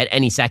over at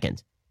any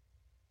second.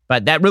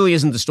 But that really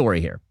isn't the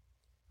story here.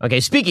 Okay,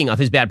 speaking of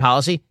his bad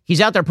policy,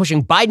 he's out there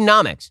pushing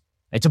Bidenomics.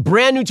 It's a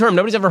brand new term.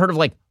 Nobody's ever heard of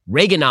like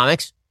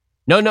Reaganomics.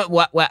 No,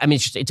 what? I mean,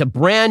 it's a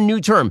brand new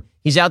term.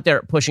 He's out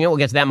there pushing it. We'll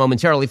get to that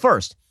momentarily.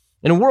 First,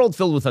 in a world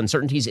filled with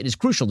uncertainties, it is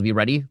crucial to be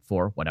ready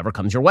for whatever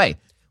comes your way.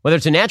 Whether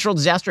it's a natural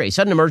disaster, a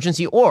sudden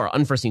emergency, or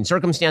unforeseen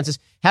circumstances,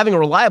 having a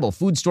reliable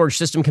food storage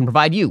system can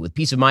provide you with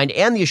peace of mind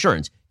and the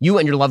assurance you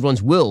and your loved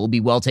ones will be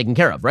well taken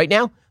care of. Right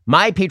now,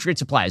 My Patriot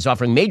Supply is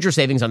offering major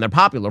savings on their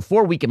popular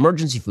 4-week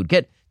emergency food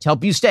kit to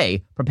help you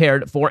stay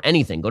prepared for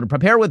anything. Go to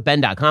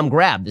preparewithben.com,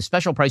 grab the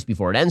special price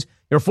before it ends.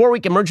 Your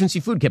 4-week emergency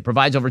food kit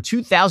provides over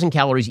 2,000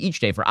 calories each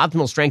day for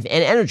optimal strength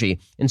and energy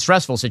in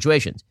stressful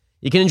situations.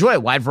 You can enjoy a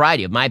wide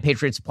variety of My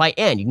Patriot Supply,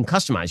 and you can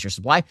customize your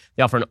supply.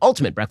 They offer an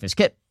ultimate breakfast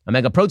kit, a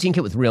mega protein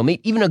kit with real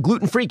meat, even a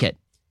gluten-free kit.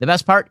 The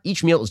best part,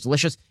 each meal is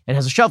delicious and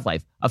has a shelf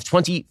life of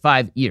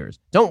 25 years.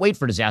 Don't wait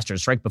for disaster to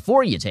strike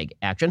before you take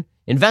action.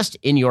 Invest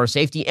in your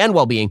safety and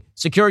well-being.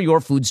 Secure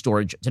your food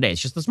storage today.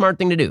 It's just the smart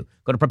thing to do.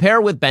 Go to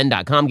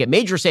preparewithben.com. Get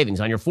major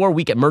savings on your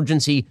 4-week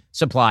emergency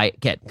supply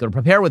kit. Go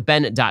to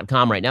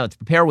preparewithben.com right now. It's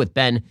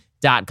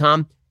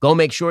preparewithben.com. Go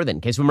make sure that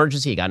in case of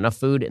emergency, you got enough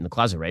food in the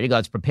closet ready to go.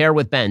 It's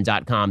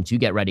preparewithben.com to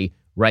get ready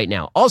right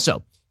now.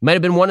 Also, you might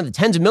have been one of the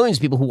tens of millions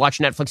of people who watch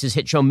Netflix's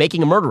hit show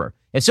Making a Murderer.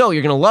 If so,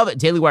 you're going to love it.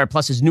 Daily Wire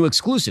Plus's new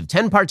exclusive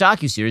 10-part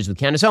docuseries with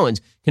Candace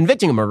Owens,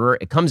 Convicting a Murderer.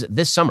 It comes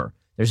this summer.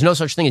 There's no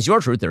such thing as your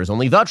truth. There is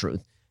only the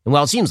truth. And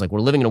while it seems like we're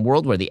living in a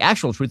world where the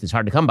actual truth is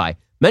hard to come by,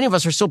 many of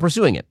us are still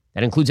pursuing it.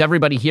 That includes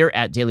everybody here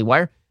at Daily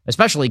Wire,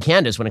 especially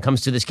Candace when it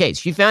comes to this case.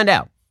 She found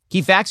out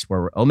key facts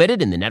were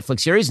omitted in the Netflix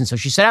series, and so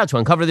she set out to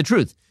uncover the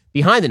truth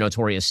behind the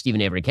notorious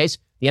Stephen Avery case.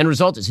 The end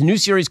result is a new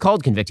series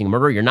called Convicting a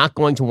Murderer. You're not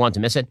going to want to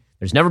miss it.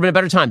 There's never been a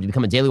better time to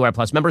become a Daily Wire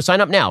Plus member.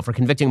 Sign up now for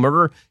Convicting a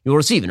Murderer. You'll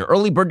receive an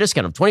early bird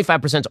discount of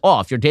 25%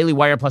 off your Daily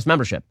Wire Plus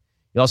membership.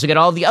 You'll also get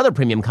all of the other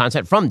premium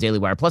content from Daily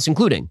Wire Plus,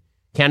 including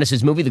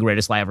Candace's movie, The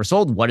Greatest Lie Ever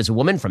Sold, What is a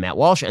Woman, from Matt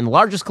Walsh, and the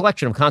largest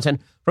collection of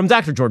content from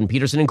Dr. Jordan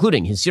Peterson,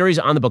 including his series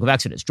on the Book of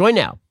Exodus. Join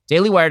now.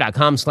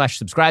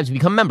 dailywire.com/subscribe to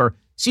become a member.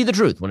 See the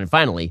truth when it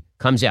finally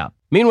comes out.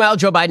 Meanwhile,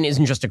 Joe Biden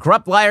isn't just a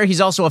corrupt liar.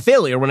 He's also a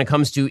failure when it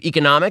comes to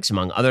economics,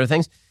 among other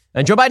things.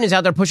 And Joe Biden is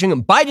out there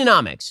pushing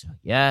Bidenomics.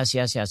 Yes.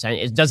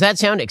 Does that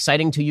sound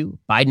exciting to you?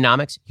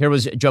 Bidenomics? Here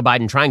was Joe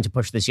Biden trying to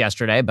push this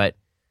yesterday, but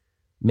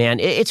man,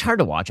 it's hard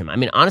to watch him. I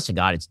mean, honest to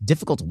God, it's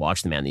difficult to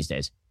watch the man these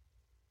days.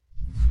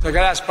 I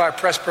got asked by a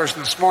press person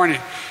this morning,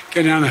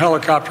 getting on the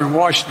helicopter in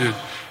Washington,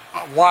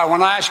 why,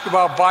 when I asked you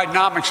about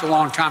Bidenomics a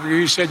long time ago,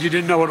 you said you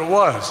didn't know what it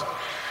was.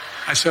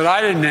 I said, I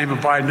didn't name it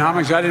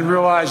Bidenomics. I didn't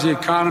realize The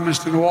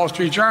Economist and the Wall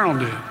Street Journal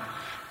did.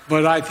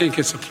 But I think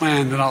it's a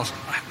plan that I'm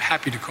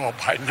happy to call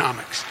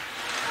Bidenomics.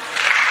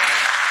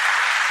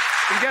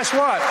 And guess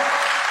what?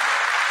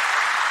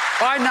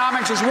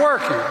 Bidenomics is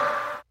working.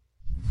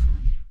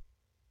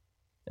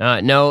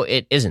 No,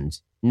 it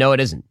isn't. No, it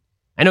isn't.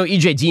 I know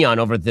E.J. Dionne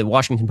over at the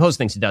Washington Post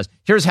thinks it does.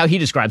 Here's how he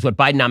describes what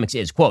Bidenomics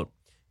is. Quote,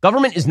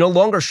 government is no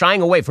longer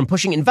shying away from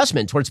pushing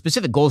investment towards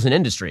specific goals and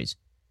industries.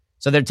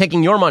 So they're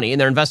taking your money and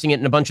they're investing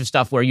it in a bunch of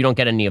stuff where you don't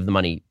get any of the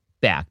money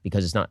back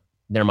because it's not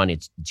their money,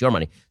 it's your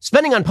money.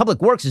 Spending on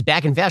public works is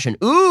back in fashion.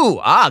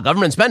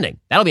 Government spending.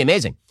 That'll be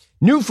amazing.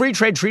 New free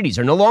trade treaties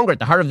are no longer at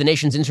the heart of the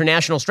nation's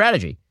international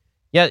strategy.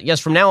 Yes,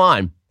 from now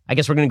on, I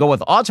guess we're going to go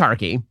with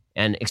autarky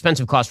and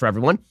expensive costs for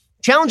everyone.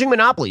 Challenging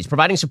monopolies,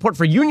 providing support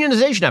for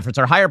unionization efforts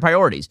are higher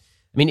priorities.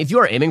 I mean, if you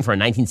are aiming for a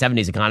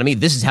 1970s economy,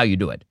 this is how you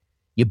do it.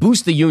 You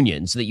boost the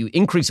union so that you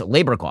increase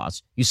labor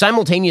costs. You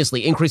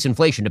simultaneously increase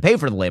inflation to pay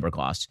for the labor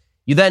costs.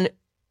 You then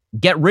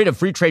get rid of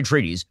free trade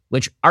treaties,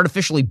 which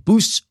artificially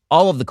boosts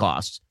all of the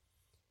costs.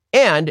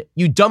 And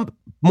you dump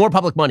more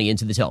public money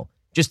into the till.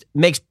 Just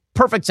makes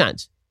perfect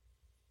sense.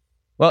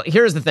 Well,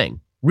 here's the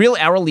thing. Real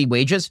hourly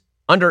wages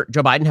under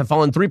Joe Biden have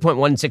fallen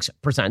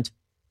 3.16%.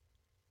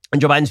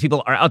 And Joe Biden's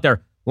people are out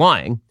there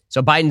lying.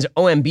 So Biden's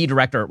OMB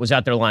director was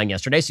out there lying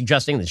yesterday,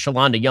 suggesting that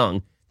Shalonda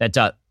Young,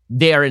 that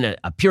they are in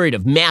a period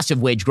of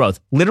massive wage growth.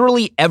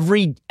 Literally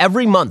every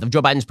month of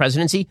Joe Biden's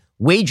presidency,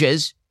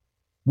 wages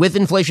with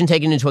inflation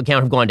taken into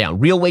account have gone down.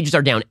 Real wages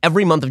are down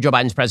every month of Joe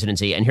Biden's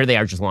presidency, and here they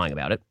are just lying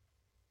about it.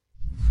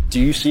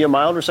 Do you see a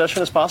mild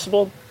recession as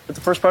possible at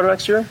the first part of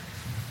next year?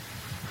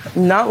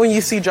 Not when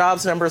you see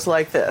jobs numbers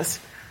like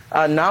this.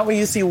 Not when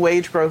you see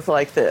wage growth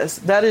like this.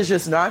 That is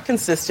just not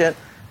consistent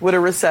with a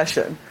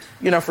recession.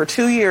 You know, for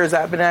 2 years,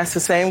 I've been asked the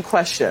same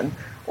question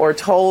or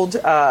told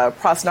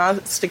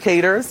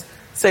prognosticators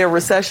say a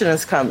recession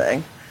is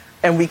coming,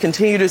 and we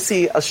continue to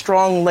see a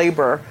strong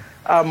labor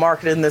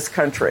market in this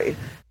country.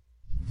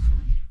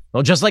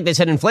 Well, just like they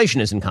said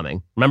inflation isn't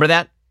coming. Remember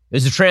that? It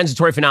was a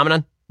transitory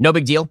phenomenon. No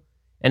big deal.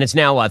 And it's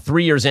now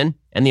 3 years in,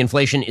 and the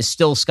inflation is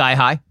still sky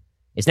high.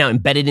 It's now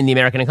embedded in the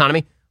American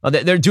economy. Well,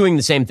 they're doing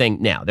the same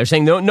thing now. They're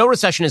saying no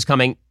recession is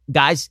coming.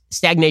 Guys,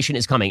 stagnation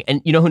is coming. And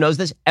you know who knows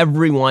this?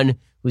 Everyone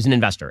who's an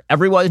investor.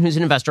 Everyone who's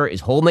an investor is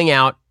holding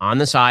out on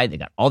the side. They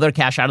got all their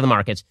cash out of the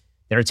markets.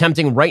 They're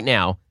attempting right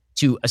now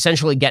to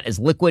essentially get as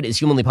liquid as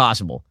humanly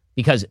possible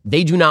because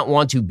they do not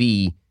want to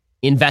be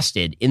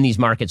invested in these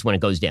markets when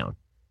it goes down.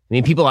 I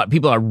mean, people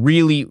are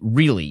really,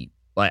 really,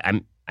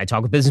 I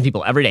talk with business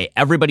people every day.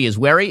 Everybody is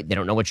wary. They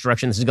don't know which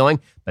direction this is going,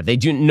 but they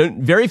do know,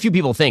 very few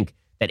people think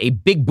that a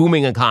big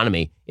booming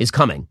economy is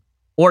coming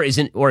or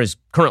is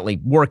currently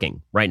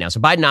working right now.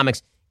 So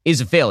Bidenomics is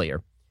a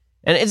failure.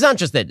 And it's not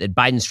just that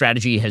Biden's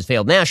strategy has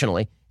failed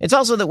nationally. It's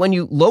also that when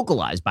you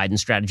localize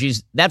Biden's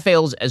strategies, that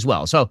fails as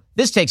well. So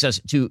this takes us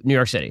to New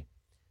York City.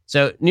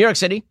 So New York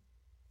City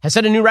has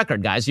set a new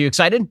record, guys. Are you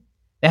excited?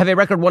 They have a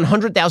record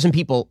 100,000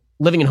 people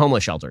living in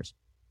homeless shelters.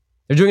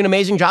 They're doing an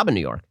amazing job in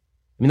New York.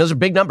 I mean, those are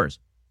big numbers.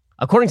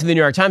 According to the New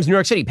York Times, New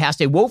York City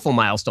passed a woeful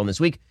milestone this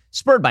week,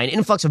 spurred by an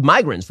influx of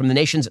migrants from the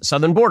nation's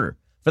southern border.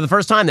 For the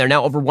first time, there are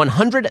now over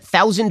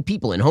 100,000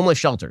 people in homeless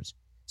shelters,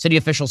 city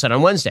officials said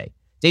on Wednesday.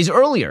 Days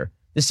earlier,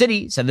 the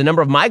city said the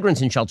number of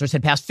migrants in shelters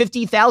had passed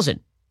 50,000.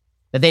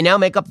 that they now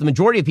make up the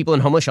majority of people in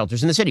homeless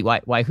shelters in the city.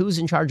 Why? Who's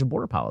in charge of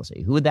border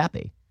policy? Who would that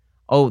be?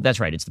 Oh, that's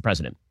right. It's the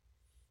president.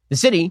 The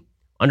city,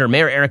 under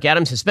Mayor Eric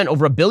Adams, has spent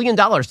over $1 billion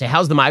to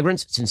house the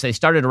migrants since they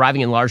started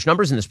arriving in large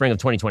numbers in the spring of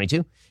 2022.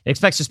 It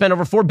expects to spend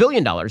over $4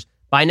 billion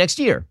by next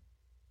year.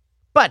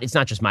 But it's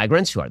not just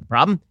migrants who are the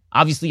problem.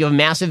 Obviously, you have a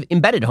massive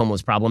embedded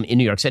homeless problem in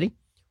New York City,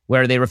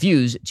 where they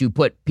refuse to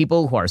put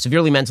people who are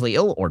severely mentally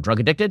ill or drug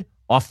addicted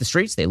off the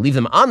streets. They leave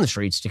them on the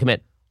streets to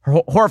commit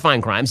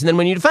horrifying crimes. And then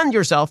when you defend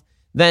yourself,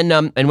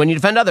 and when you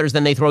defend others,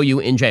 then they throw you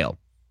in jail.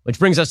 Which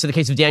brings us to the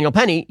case of Daniel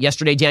Penny.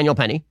 Yesterday, Daniel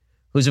Penny,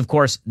 who's, of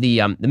course,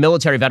 the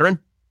military veteran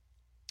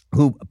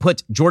who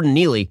put Jordan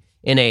Neely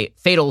in a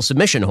fatal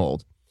submission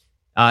hold.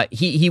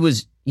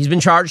 He's been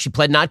charged. He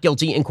pled not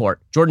guilty in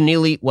court. Jordan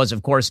Neely was,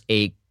 of course,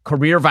 a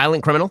career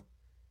violent criminal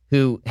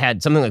who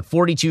had something like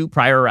 42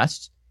 prior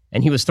arrests,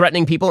 and he was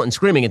threatening people and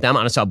screaming at them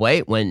on a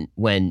subway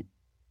when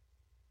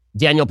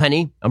Daniel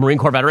Penny, a Marine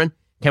Corps veteran,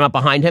 came up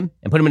behind him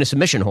and put him in a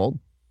submission hold.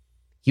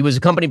 He was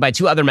accompanied by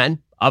 2 other men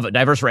of a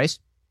diverse race.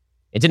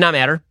 It did not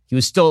matter. He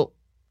was still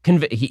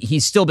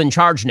he's still been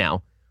charged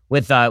now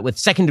with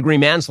second-degree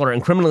manslaughter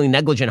and criminally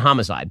negligent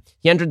homicide.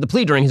 He entered the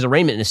plea during his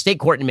arraignment in a state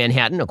court in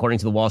Manhattan, according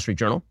to the Wall Street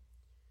Journal.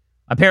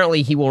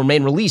 Apparently, he will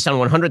remain released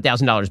on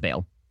 $100,000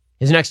 bail.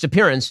 His next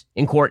appearance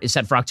in court is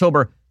set for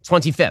October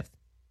 25th.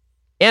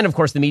 And, of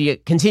course, the media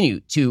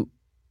continue to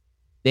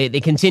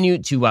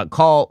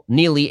call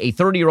Neely a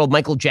 30-year-old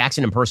Michael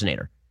Jackson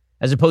impersonator,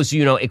 as opposed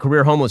to, a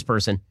career homeless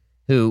person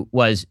who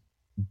was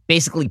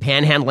basically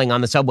panhandling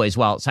on the subways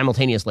while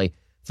simultaneously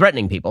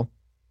threatening people.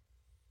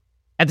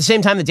 At the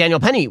same time that Daniel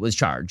Penny was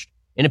charged,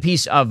 in a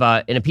piece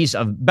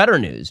of better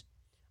news,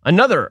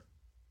 another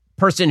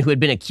person who had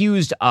been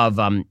accused of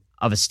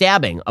a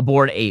stabbing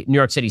aboard a New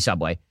York City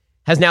subway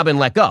has now been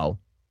let go.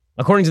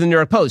 According to the New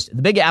York Post,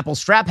 the Big Apple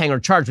strap hanger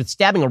charged with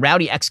stabbing a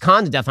rowdy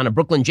ex-con to death on a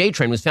Brooklyn J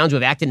train was found to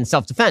have acted in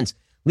self-defense,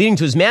 leading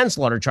to his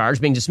manslaughter charge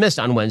being dismissed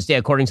on Wednesday,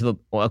 according to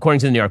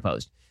the New York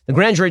Post. The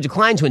grand jury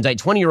declined to indict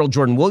 20-year-old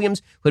Jordan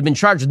Williams, who had been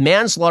charged with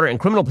manslaughter and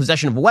criminal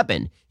possession of a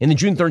weapon in the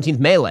June 13th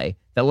melee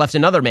that left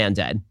another man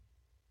dead.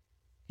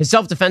 His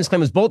self-defense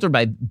claim was bolstered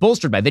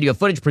by video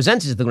footage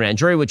presented to the grand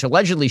jury, which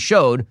allegedly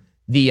showed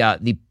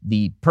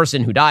the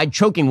person who died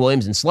choking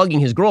Williams and slugging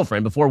his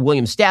girlfriend before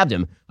Williams stabbed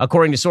him,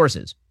 according to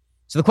sources.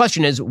 So the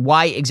question is,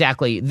 why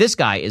exactly this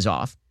guy is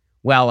off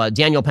while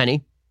Daniel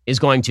Penny is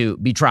going to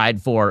be tried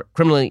for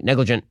criminally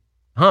negligent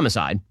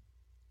homicide?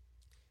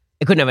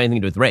 It couldn't have anything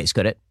to do with race,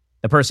 could it?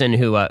 The person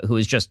who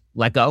is just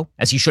let go,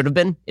 as he should have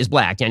been, is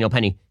black. Daniel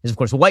Penny is, of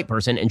course, a white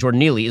person, and Jordan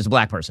Neely is a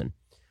black person.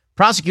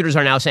 Prosecutors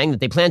are now saying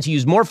that they plan to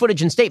use more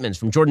footage and statements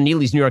from Jordan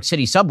Neely's New York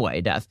City subway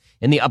death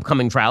in the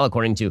upcoming trial,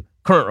 according to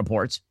current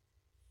reports.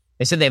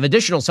 They said they have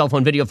additional cell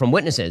phone video from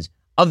witnesses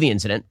of the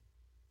incident.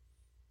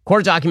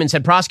 Court documents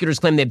said prosecutors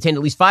claim they obtained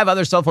at least 5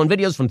 other cell phone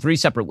videos from 3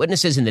 separate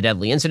witnesses in the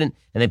deadly incident,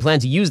 and they plan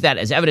to use that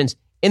as evidence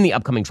in the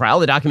upcoming trial.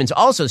 The documents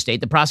also state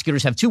that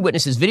prosecutors have 2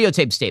 witnesses'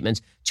 videotaped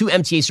statements, 2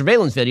 MTA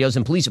surveillance videos,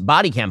 and police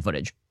body cam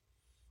footage.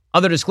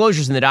 Other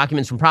disclosures in the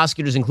documents from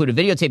prosecutors include a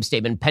videotaped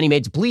statement Penny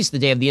made to police the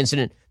day of the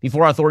incident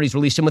before authorities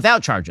released him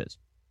without charges.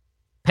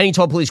 Penny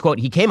told police, quote,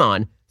 "He came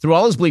on, threw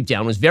all his bleep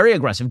down, was very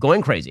aggressive,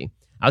 going crazy.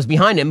 I was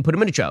behind him, put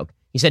him in a choke.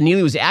 He said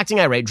Neely was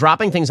acting irate,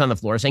 dropping things on the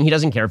floor, saying he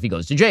doesn't care if he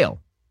goes to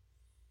jail."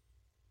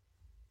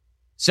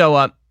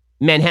 So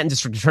Manhattan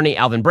District Attorney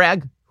Alvin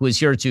Bragg, who is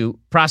here to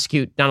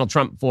prosecute Donald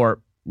Trump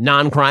for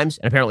non-crimes,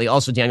 and apparently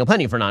also Daniel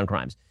Penny for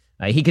non-crimes,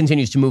 he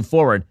continues to move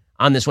forward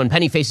on this one.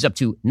 Penny faces up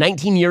to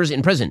 19 years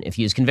in prison if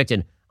he is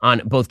convicted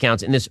on both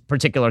counts in this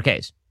particular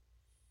case.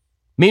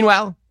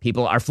 Meanwhile,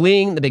 people are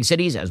fleeing the big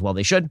cities, as well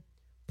they should.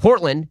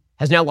 Portland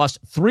has now lost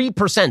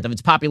 3% of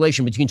its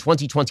population between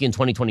 2020 and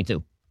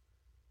 2022.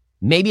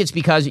 Maybe it's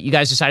because you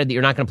guys decided that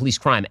you're not going to police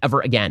crime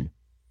ever again.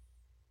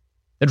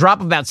 The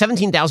drop of about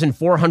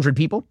 17,400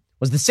 people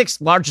was the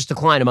 6th largest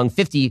decline among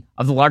 50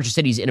 of the largest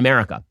cities in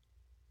America.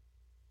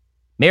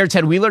 Mayor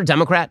Ted Wheeler,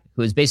 Democrat,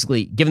 who has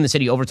basically given the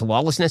city over to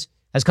lawlessness,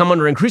 has come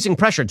under increasing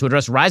pressure to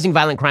address rising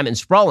violent crime and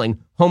sprawling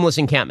homeless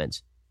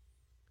encampments.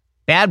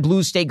 Bad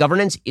blue state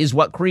governance is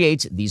what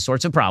creates these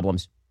sorts of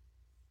problems,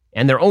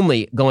 and they're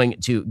only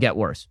going to get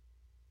worse.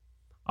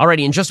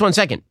 Alrighty, in just 1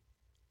 second,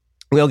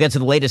 we'll get to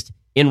the latest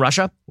in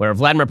Russia, where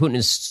Vladimir Putin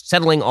is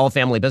settling all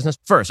family business.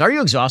 First, are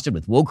you exhausted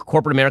with woke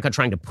corporate America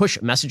trying to push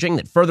messaging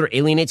that further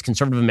alienates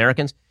conservative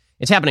Americans?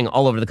 It's happening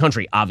all over the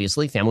country,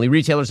 obviously. Family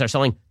retailers are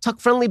selling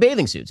tuck-friendly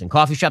bathing suits, and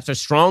coffee shops are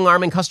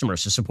strong-arming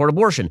customers to support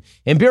abortion,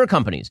 and beer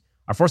companies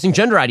are forcing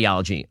gender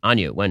ideology on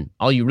you when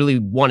all you really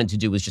wanted to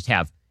do was just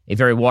have a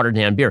very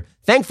watered-down beer.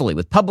 Thankfully,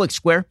 with Public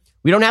Square,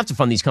 we don't have to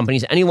fund these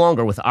companies any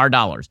longer with our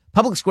dollars.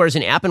 Public Square is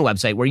an app and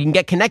website where you can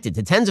get connected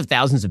to tens of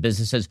thousands of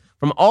businesses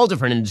from all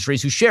different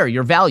industries who share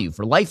your value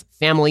for life,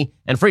 family,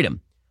 and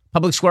freedom.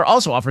 Public Square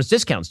also offers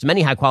discounts to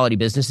many high-quality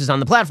businesses on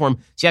the platform,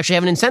 so you actually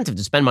have an incentive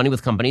to spend money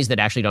with companies that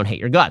actually don't hate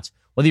your guts.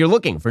 Whether you're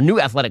looking for new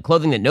athletic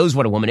clothing that knows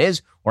what a woman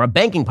is, or a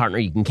banking partner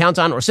you can count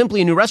on, or simply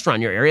a new restaurant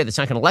in your area that's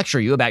not going to lecture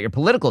you about your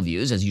political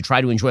views as you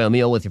try to enjoy a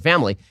meal with your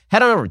family,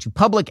 head on over to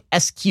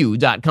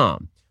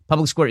publicsq.com.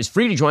 Public Square is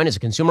free to join as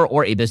a consumer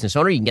or a business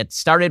owner. You can get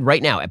started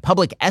right now at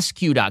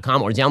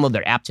publicsq.com or download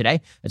their app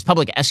today. That's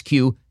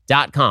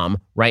publicsq.com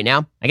right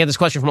now. I get this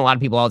question from a lot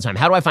of people all the time.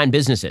 How do I find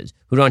businesses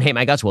who don't hate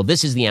my guts? Well,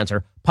 this is the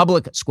answer.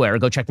 Public Square.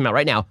 Go check them out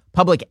right now.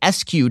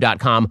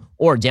 publicsq.com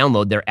or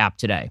download their app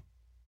today.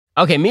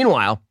 Okay,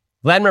 meanwhile,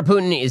 Vladimir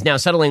Putin is now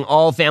settling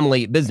all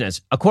family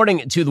business.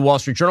 According to the Wall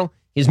Street Journal,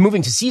 he is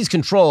moving to seize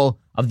control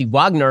of the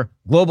Wagner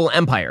global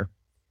empire.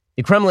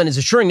 The Kremlin is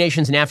assuring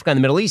nations in Africa and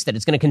the Middle East that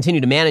it's going to continue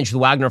to manage the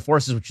Wagner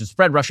forces, which have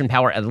spread Russian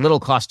power at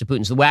little cost to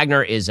Putin. So the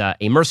Wagner is a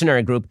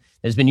mercenary group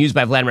that has been used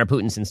by Vladimir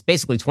Putin since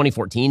basically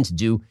 2014 to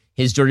do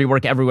his dirty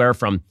work everywhere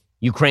from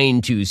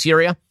Ukraine to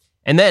Syria.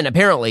 And then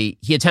apparently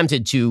he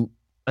attempted to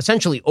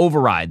essentially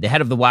override the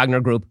head of the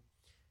Wagner group,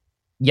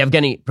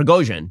 Yevgeny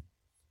Prigozhin,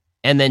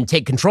 and then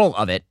take control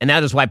of it. And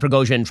that is why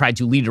Prigozhin tried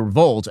to lead a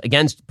revolt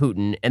against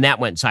Putin, and that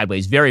went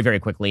sideways very, very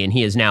quickly. And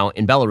he is now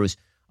in Belarus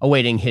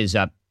awaiting his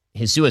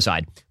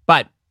suicide.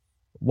 But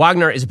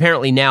Wagner is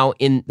apparently now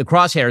in the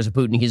crosshairs of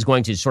Putin. He's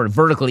going to sort of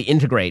vertically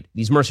integrate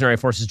these mercenary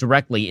forces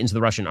directly into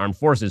the Russian armed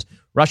forces.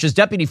 Russia's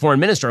deputy foreign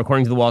minister,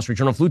 according to the Wall Street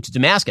Journal, flew to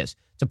Damascus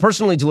to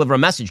personally deliver a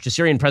message to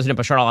Syrian President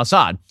Bashar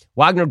al-Assad.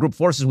 Wagner Group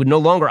forces would no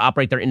longer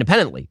operate there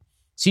independently.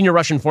 Senior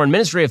Russian foreign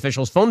ministry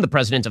officials phoned the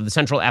president of the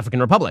Central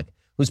African Republic,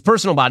 whose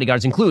personal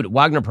bodyguards include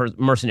Wagner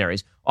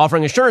mercenaries,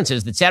 offering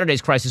assurances that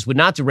Saturday's crisis would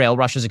not derail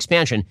Russia's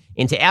expansion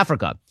into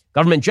Africa.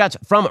 Government jets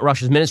from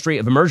Russia's Ministry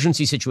of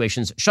Emergency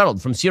Situations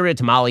shuttled from Syria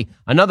to Mali,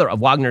 another of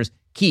Wagner's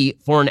key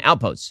foreign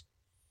outposts.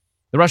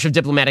 The rush of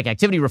diplomatic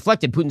activity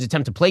reflected Putin's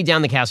attempt to play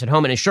down the chaos at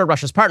home and assure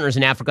Russia's partners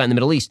in Africa and the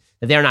Middle East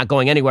that they are not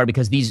going anywhere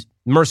because these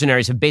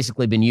mercenaries have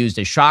basically been used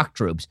as shock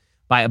troops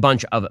by a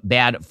bunch of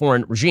bad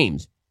foreign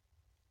regimes.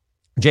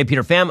 J.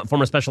 Peter Pham,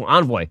 former special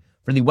envoy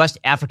for the West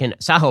African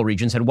Sahel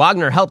region, said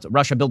Wagner helped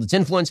Russia build its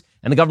influence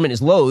and the government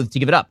is loath to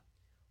give it up.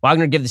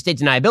 Wagner give the state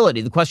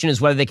deniability. The question is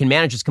whether they can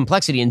manage its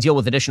complexity and deal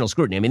with additional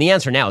scrutiny. I mean, the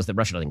answer now is that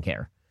Russia doesn't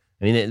care.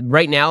 I mean,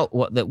 right now,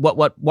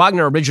 what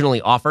Wagner originally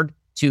offered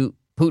to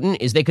Putin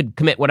is they could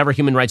commit whatever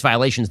human rights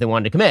violations they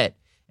wanted to commit,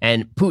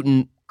 and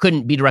Putin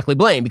couldn't be directly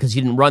blamed because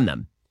he didn't run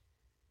them.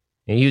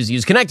 And he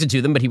was connected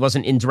to them, but he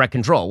wasn't in direct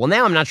control. Well,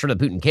 now I'm not sure that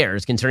Putin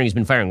cares, considering he's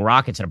been firing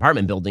rockets at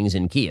apartment buildings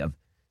in Kiev.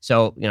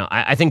 So,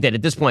 I think that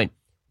at this point,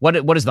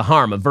 what is the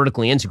harm of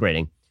vertically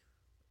integrating?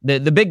 The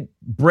big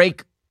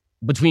break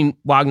between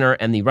Wagner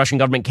and the Russian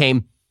government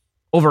came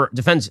over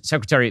Defense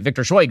Secretary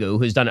Viktor Shoigu,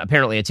 who's done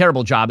apparently a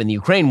terrible job in the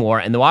Ukraine war,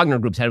 and the Wagner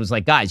group's head was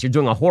like, guys, you're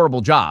doing a horrible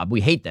job. We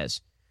hate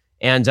this.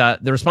 And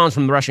the response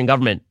from the Russian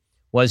government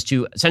was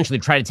to essentially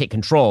try to take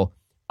control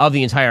of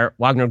the entire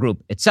Wagner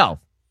group itself.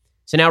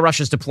 So now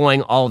Russia's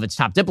deploying all of its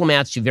top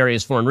diplomats to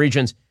various foreign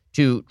regions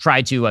to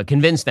try to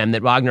convince them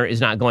that Wagner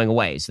is not going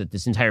away, so that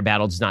this entire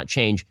battle does not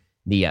change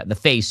the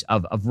face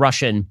of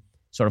Russian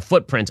sort of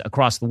footprint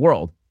across the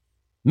world.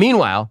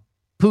 Meanwhile,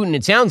 Putin,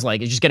 it sounds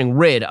like, is just getting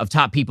rid of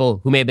top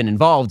people who may have been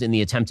involved in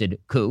the attempted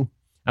coup.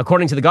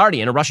 According to The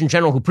Guardian, a Russian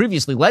general who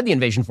previously led the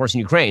invasion force in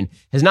Ukraine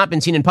has not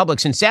been seen in public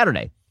since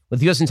Saturday,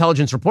 with U.S.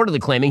 intelligence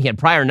reportedly claiming he had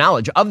prior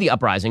knowledge of the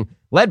uprising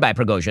led by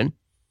Prigozhin.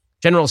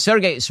 General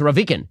Sergei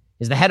Surovikin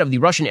is the head of the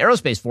Russian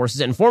aerospace forces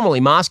and formerly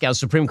Moscow's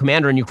supreme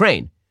commander in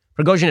Ukraine.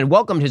 Prigozhin had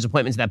welcomed his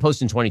appointment to that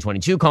post in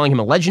 2022, calling him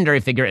a legendary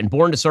figure and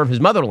born to serve his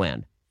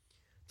motherland.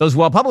 Those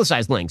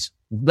well-publicized links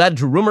led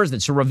to rumors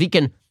that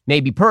Surovikin may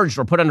be purged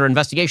or put under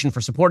investigation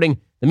for supporting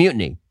the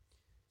mutiny.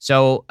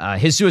 So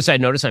his suicide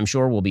notice, I'm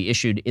sure, will be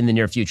issued in the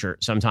near future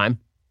sometime.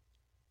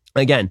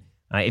 Again,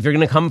 if you're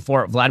going to come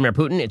for Vladimir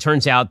Putin, it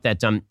turns out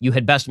that you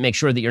had best make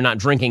sure that you're not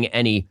drinking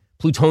any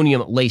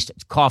plutonium-laced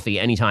coffee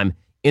anytime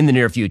in the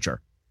near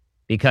future,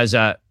 because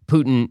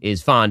Putin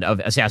is fond of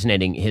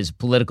assassinating his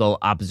political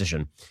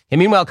opposition. And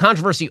meanwhile,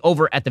 controversy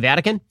over at the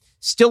Vatican.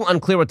 Still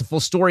unclear what the full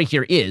story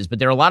here is, but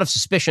there are a lot of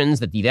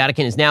suspicions that the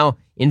Vatican is now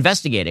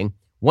investigating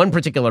one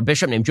particular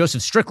bishop named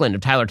Joseph Strickland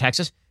of Tyler,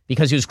 Texas,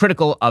 because he was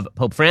critical of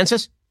Pope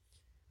Francis.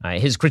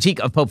 His critique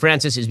of Pope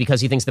Francis is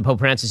because he thinks that Pope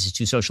Francis is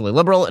too socially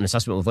liberal, an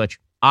assessment with which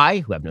I,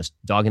 who have no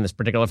dog in this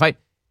particular fight,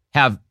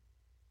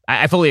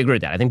 I fully agree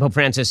with that. I think Pope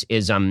Francis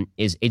is a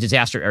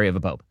disaster area of a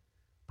pope.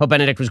 Pope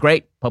Benedict was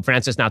great. Pope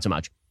Francis, not so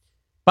much.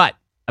 But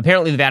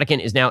apparently the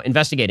Vatican is now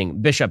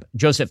investigating Bishop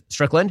Joseph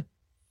Strickland.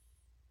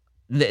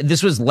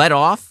 This was led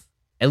off,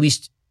 at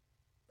least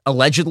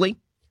allegedly,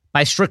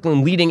 by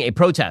Strickland leading a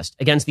protest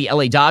against the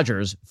LA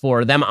Dodgers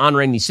for them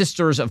honoring the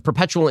Sisters of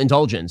Perpetual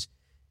Indulgence,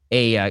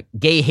 a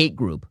gay hate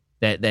group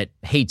that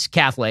hates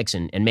Catholics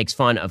and makes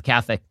fun of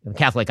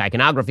Catholic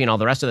iconography and all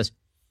the rest of this.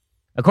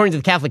 According to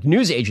the Catholic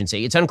News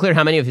Agency, it's unclear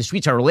how many of his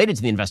tweets are related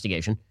to the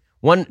investigation.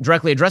 One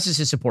directly addresses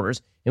his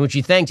supporters, in which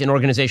he thanked an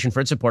organization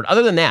for its support.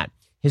 Other than that,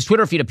 his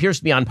Twitter feed appears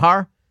to be on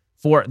par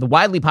for the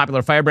widely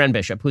popular firebrand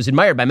bishop, who is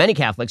admired by many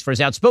Catholics for his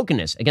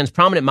outspokenness against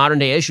prominent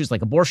modern-day issues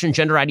like abortion,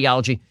 gender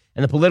ideology,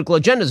 and the political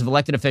agendas of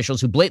elected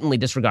officials who blatantly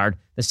disregard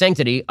the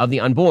sanctity of the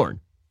unborn.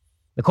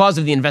 The cause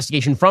of the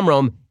investigation from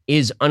Rome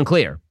is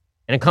unclear,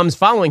 and it comes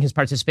following his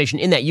participation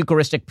in that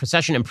Eucharistic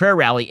procession and prayer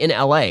rally in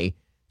L.A.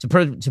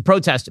 to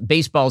protest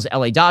baseball's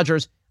L.A.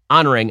 Dodgers,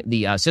 honoring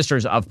the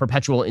Sisters of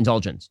Perpetual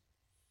Indulgence.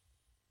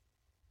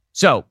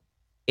 So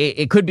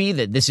it could be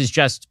that this is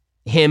just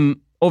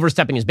him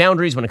overstepping his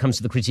boundaries when it comes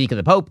to the critique of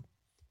the Pope,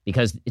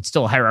 because it's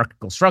still a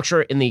hierarchical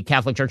structure in the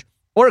Catholic Church.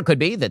 Or it could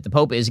be that the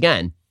Pope is,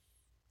 again,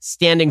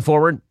 standing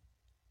forward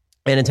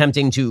and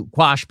attempting to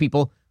quash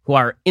people who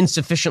are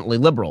insufficiently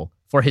liberal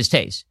for his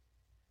taste.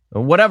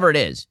 Whatever it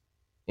is,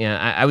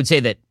 I would say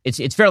that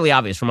it's fairly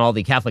obvious from all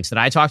the Catholics that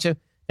I talk to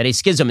that a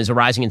schism is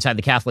arising inside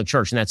the Catholic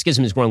Church, and that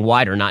schism is growing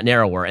wider, not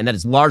narrower, and that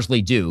is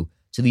largely due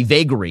to the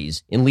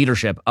vagaries in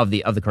leadership of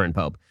the current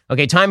Pope.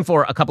 Okay, time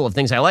for a couple of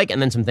things I like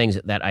and then some things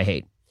that I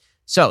hate.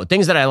 So,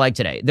 things that I like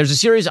today. There's a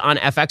series on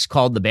FX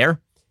called The Bear,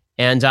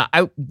 and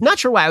I'm not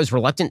sure why I was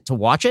reluctant to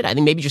watch it. I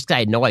think maybe just because I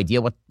had no idea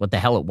what the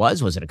hell it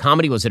was. Was it a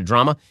comedy? Was it a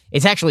drama?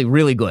 It's actually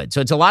really good.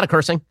 So, it's a lot of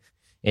cursing.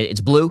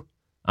 It's blue,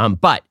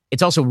 but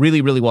it's also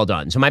really, really well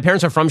done. So, my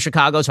parents are from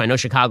Chicago, so I know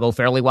Chicago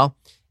fairly well.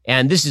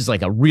 And this is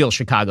like a real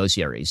Chicago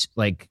series.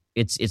 Like,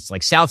 it's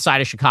like south side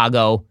of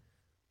Chicago,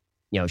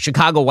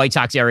 Chicago White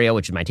Sox area,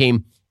 which is my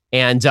team.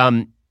 And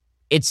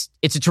it's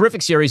a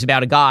terrific series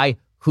about a guy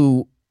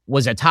who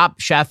was a top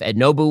chef at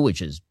Nobu,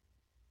 which is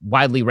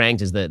widely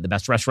ranked as the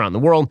best restaurant in the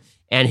world.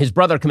 And his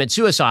brother commits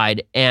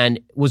suicide and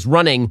was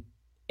running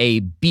a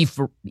beef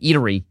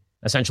eatery,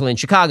 essentially, in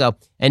Chicago.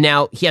 And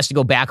now he has to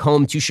go back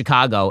home to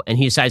Chicago, and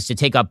he decides to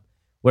take up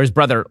where his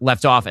brother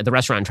left off at the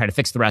restaurant and try to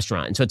fix the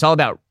restaurant. And so it's all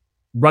about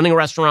running a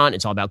restaurant.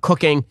 It's all about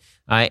cooking.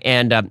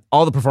 And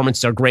all the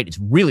performances are great. It's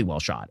really well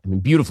shot. I mean,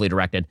 beautifully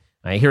directed.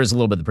 Here's a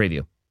little bit of the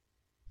preview.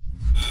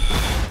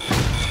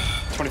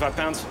 25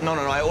 pounds? No,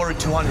 I ordered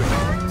 200.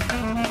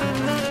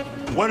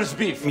 Where's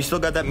beef? You still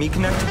got that meat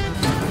connect?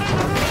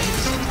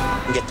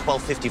 You get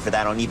 $12.50 for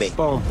that on eBay.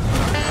 Boom.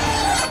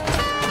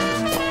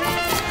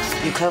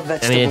 You cut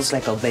vegetables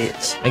like a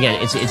bitch. Again,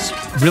 it's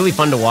really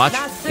fun to watch.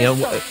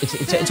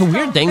 It's a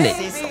weird thing that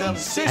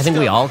I think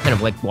we all kind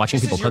of like watching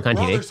people cook on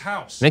TV.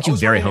 It makes you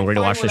very hungry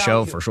to watch the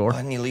show, for sure. Why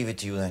didn't you leave it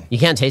to you then? You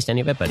can't taste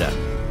any of it, but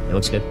it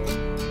looks good.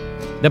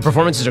 The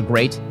performances are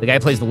great. The guy who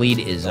plays the lead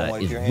is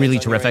really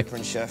terrific.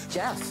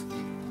 Jeff.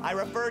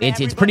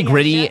 It's pretty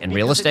gritty and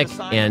realistic.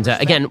 And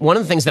again, one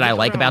of the things that I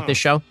like about this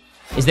show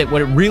is that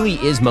what it really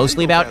is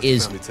mostly about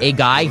is a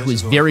guy who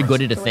is very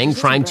good at a thing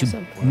trying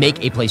to make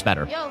a place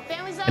better.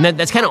 And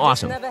that's kind of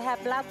awesome.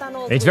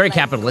 It's very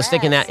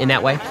capitalistic in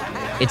that way.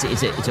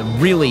 It's a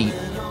really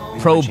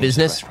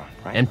pro-business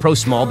and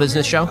pro-small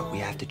business show.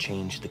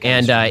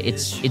 And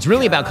it's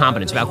really about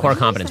competence, about core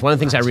competence. One of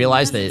the things I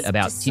realized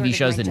about TV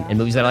shows and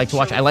movies that I like to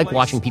watch, I like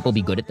watching people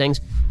be good at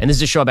things. And this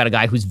is a show about a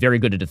guy who's very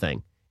good at a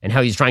thing and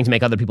how he's trying to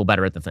make other people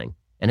better at the thing.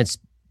 And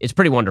it's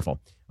pretty wonderful.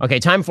 Okay,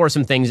 time for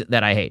some things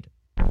that I hate.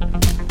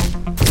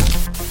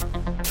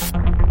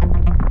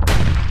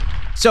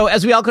 So,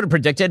 as we all could have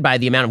predicted by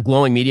the amount of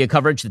glowing media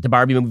coverage that the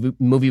Barbie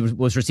movie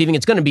was receiving,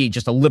 it's going to be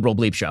just a liberal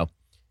bleep show.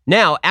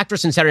 Now,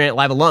 actress and Saturday Night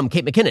Live alum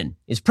Kate McKinnon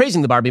is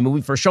praising the Barbie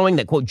movie for showing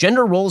that, quote,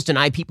 gender roles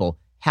deny people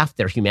half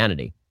their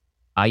humanity.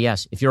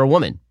 Yes, if you're a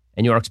woman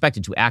and you are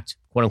expected to act,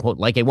 quote unquote,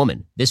 like a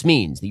woman, this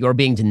means that you're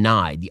being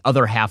denied the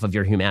other half of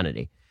your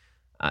humanity,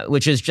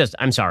 which is just,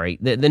 I'm sorry,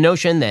 the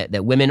notion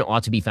that women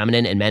ought to be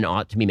feminine and men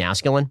ought to be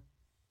masculine.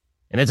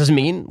 And that doesn't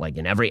mean, like,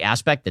 in every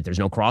aspect that there's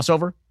no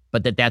crossover,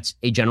 but that's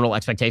a general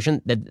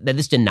expectation, that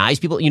this denies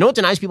people. You know what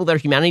denies people their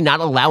humanity? Not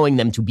allowing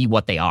them to be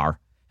what they are.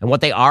 And what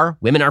they are,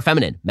 women are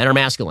feminine, men are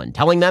masculine.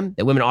 Telling them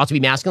that women ought to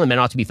be masculine, men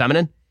ought to be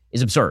feminine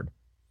is absurd.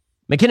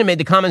 McKinnon made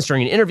the comments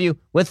during an interview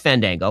with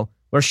Fandango,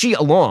 where she,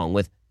 along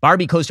with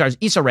Barbie co-stars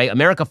Issa Rae,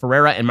 America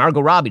Ferrera, and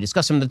Margot Robbie,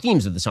 discussed some of the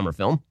themes of the summer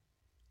film.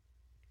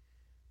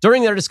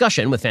 During their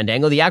discussion with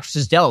Fandango, the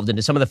actresses delved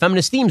into some of the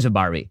feminist themes of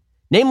Barbie.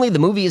 Namely, the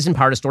movie is in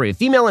part a story of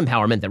female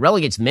empowerment that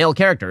relegates the male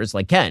characters,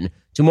 like Ken,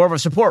 to more of a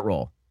support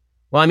role.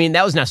 Well, I mean,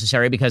 that was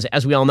necessary because,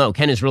 as we all know,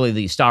 Ken is really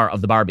the star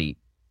of the Barbie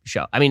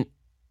show. I mean,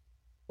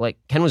 like,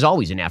 Ken was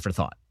always an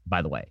afterthought,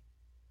 by the way.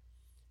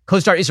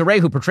 Co-star Issa Rae,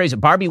 who portrays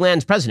Barbie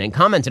Land's president,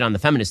 commented on the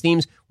feminist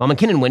themes, while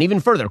McKinnon went even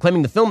further,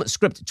 claiming the film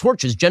script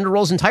torches gender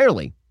roles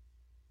entirely.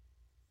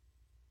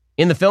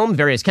 In the film,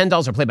 various Ken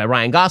dolls are played by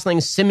Ryan Gosling,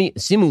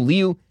 Simu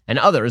Liu, and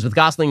others, with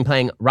Gosling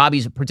playing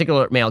Robbie's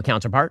particular male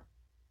counterpart.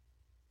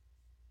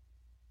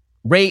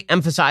 Rae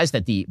emphasized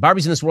that the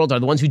Barbies in this world are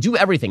the ones who do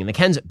everything, and the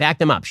Kens back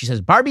them up. She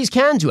says, Barbies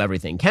can do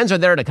everything. Kens are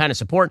there to kind of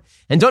support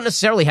and don't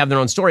necessarily have their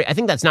own story. I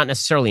think that's not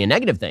necessarily a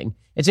negative thing.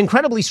 It's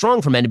incredibly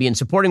strong for men to be in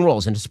supporting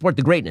roles and to support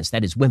the greatness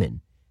that is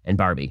women and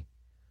Barbie.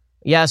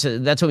 Yes,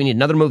 that's what we need.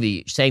 Another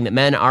movie saying that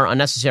men are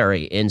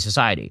unnecessary in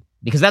society,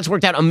 because that's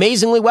worked out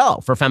amazingly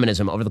well for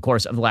feminism over the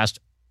course of the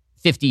last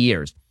 50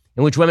 years,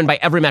 in which women by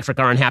every metric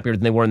are unhappier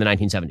than they were in the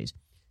 1970s.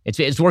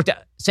 It's worked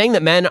out. Saying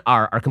that men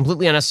are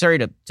completely unnecessary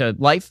to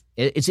life,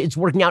 it's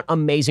working out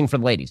amazing for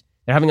the ladies.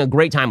 They're having a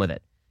great time with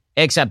it,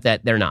 except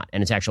that they're not,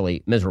 and it's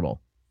actually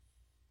miserable.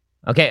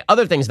 Okay,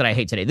 other things that I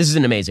hate today. This is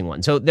an amazing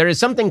one. So there is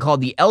something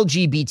called the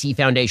LGBT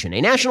Foundation,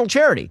 a national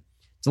charity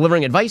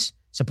delivering advice,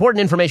 support,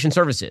 and information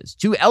services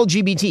to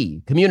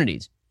LGBT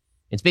communities.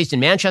 It's based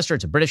in Manchester.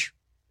 It's a British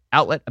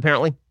outlet,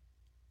 apparently.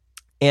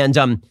 And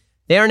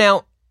they are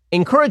now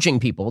encouraging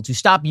people to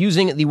stop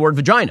using the word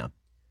vagina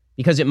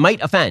because it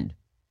might offend.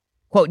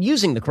 quote,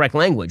 using the correct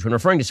language when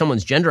referring to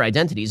someone's gender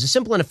identity is a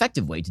simple and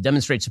effective way to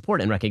demonstrate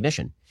support and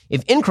recognition.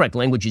 If incorrect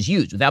language is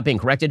used without being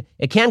corrected,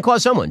 it can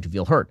cause someone to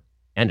feel hurt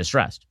and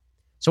distressed.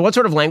 So what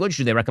sort of language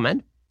do they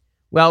recommend?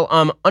 Well,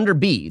 under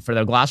B for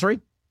their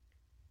glossary,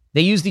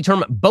 they use the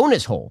term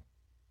bonus hole.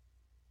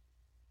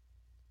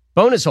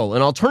 Bonus hole,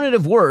 an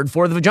alternative word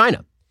for the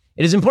vagina.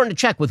 It is important to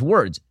check with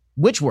words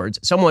which words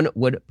someone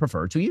would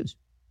prefer to use.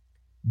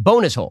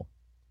 Bonus hole.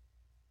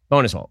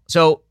 Bonus hole.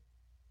 So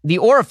the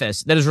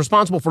orifice that is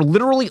responsible for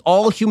literally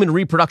all human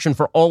reproduction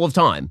for all of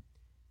time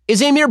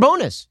is a mere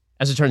bonus,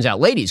 as it turns out.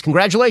 Ladies,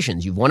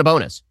 congratulations, you've won a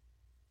bonus.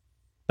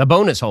 The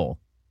bonus hole,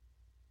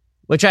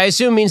 which I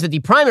assume means that the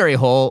primary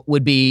hole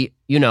would be,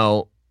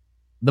 the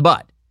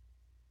butt.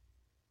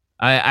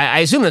 I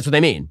assume that's what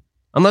they mean.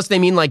 Unless they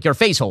mean like your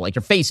face hole, like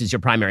your face is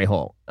your primary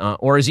hole.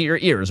 Or is it your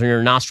ears or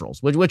your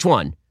nostrils? Which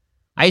one?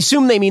 I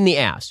assume they mean the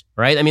ass,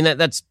 right? I mean,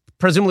 that's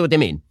presumably what they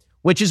mean,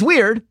 which is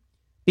weird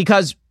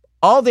because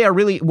all they are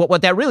really,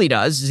 what that really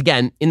does is,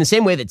 again, in the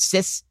same way that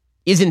cis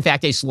is in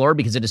fact a slur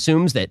because it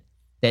assumes that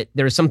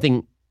there is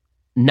something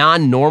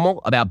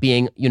non-normal about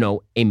being,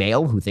 a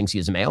male who thinks he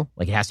is a male,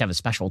 like it has to have a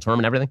special term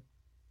and everything.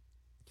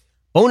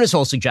 Bonus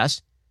hole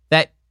suggests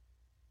that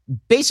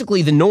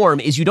basically the norm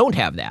is you don't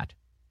have that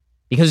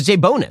because it's a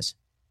bonus.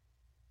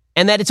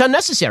 And that it's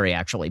unnecessary,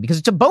 actually, because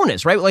it's a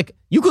bonus, right? Like,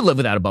 you could live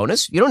without a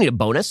bonus. You don't need a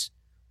bonus,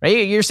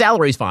 right? Your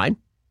salary's fine.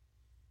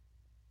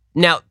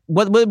 Now,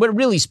 what it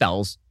really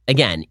spells,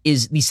 again,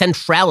 is the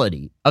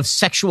centrality of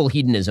sexual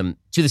hedonism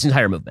to this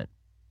entire movement.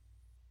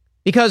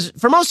 Because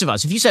for most of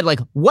us, if you said, like,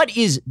 what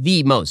is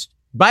the most,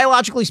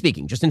 biologically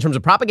speaking, just in terms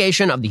of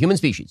propagation of the human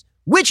species,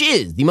 which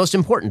is the most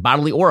important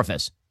bodily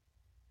orifice?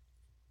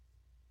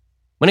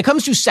 When it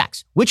comes to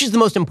sex, which is the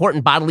most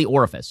important bodily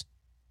orifice?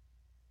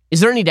 Is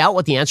there any doubt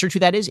what the answer to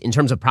that is in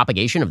terms of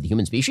propagation of the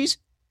human species?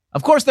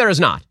 Of course there is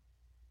not.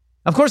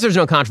 Of course there's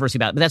no controversy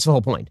about it, but that's the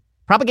whole point.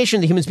 Propagation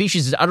of the human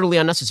species is utterly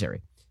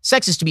unnecessary.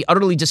 Sex is to be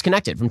utterly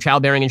disconnected from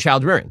childbearing and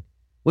child-rearing,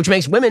 which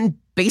makes women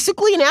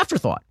basically an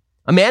afterthought.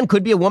 A man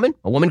could be a woman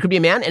could be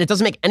a man, and it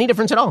doesn't make any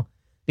difference at all.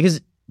 Because,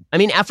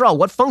 after all,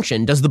 what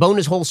function does the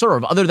bonus hole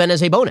serve other than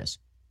as a bonus?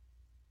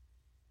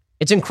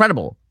 It's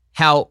incredible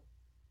how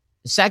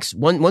sex,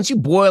 once you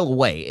boil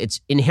away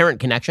its inherent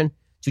connection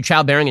to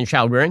childbearing and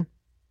child-rearing,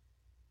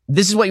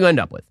 this is what you end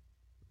up with.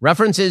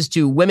 References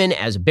to women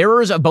as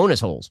bearers of bonus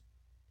holes.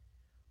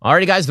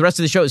 Alrighty, guys, the rest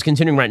of the show is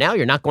continuing right now.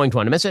 You're not going to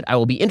want to miss it. I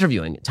will be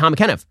interviewing Tom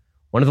McKenniff,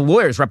 one of the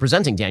lawyers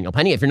representing Daniel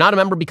Penny. If you're not a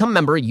member, become a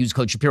member. Use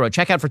code Shapiro at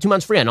checkout for 2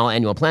 months free on all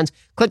annual plans.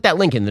 Click that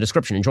link in the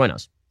description and join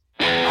us.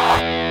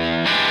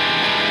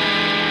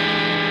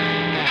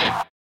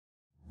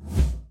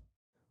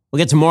 We'll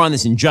get to more on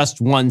this in just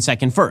 1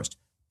 second. First,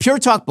 Pure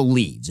Talk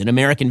believes in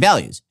American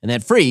values, and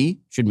that free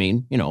should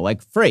mean,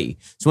 like free.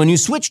 So when you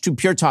switch to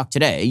Pure Talk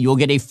today, you'll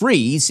get a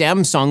free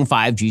Samsung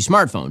 5G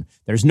smartphone.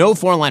 There's no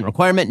 4-line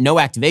requirement, no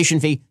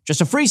activation fee,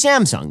 just a free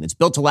Samsung that's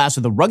built to last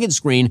with a rugged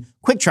screen,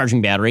 quick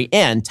charging battery,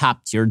 and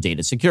top-tier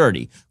data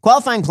security.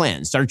 Qualifying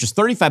plans start at just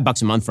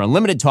 $35 a month for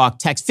unlimited talk,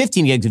 text,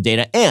 15 gigs of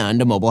data,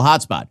 and a mobile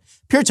hotspot.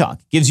 Pure Talk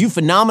gives you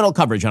phenomenal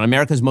coverage on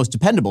America's most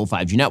dependable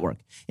 5G network.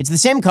 It's the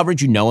same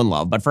coverage you know and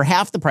love, but for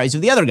half the price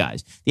of the other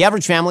guys. The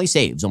average family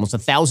saves almost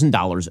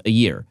 $1,000 a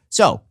year.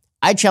 So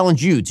I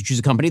challenge you to choose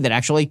a company that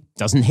actually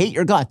doesn't hate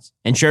your guts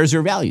and shares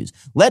your values.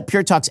 Let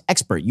Pure Talk's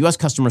expert U.S.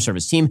 customer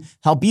service team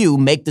help you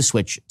make the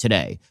switch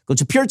today. Go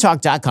to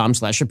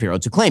puretalk.com/Shapiro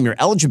to claim your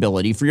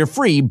eligibility for your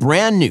free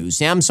brand new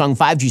Samsung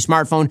 5G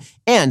smartphone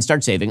and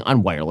start saving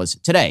on wireless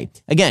today.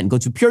 Again, go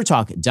to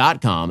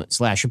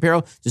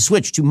puretalk.com/Shapiro to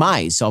switch to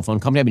my cell phone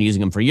company. I've been using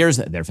them for years.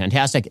 They're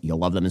fantastic. You'll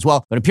love them as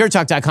well. Go to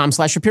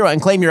puretalk.com/Shapiro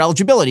and claim your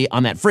eligibility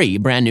on that free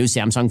brand new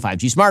Samsung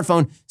 5G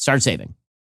smartphone. Start saving.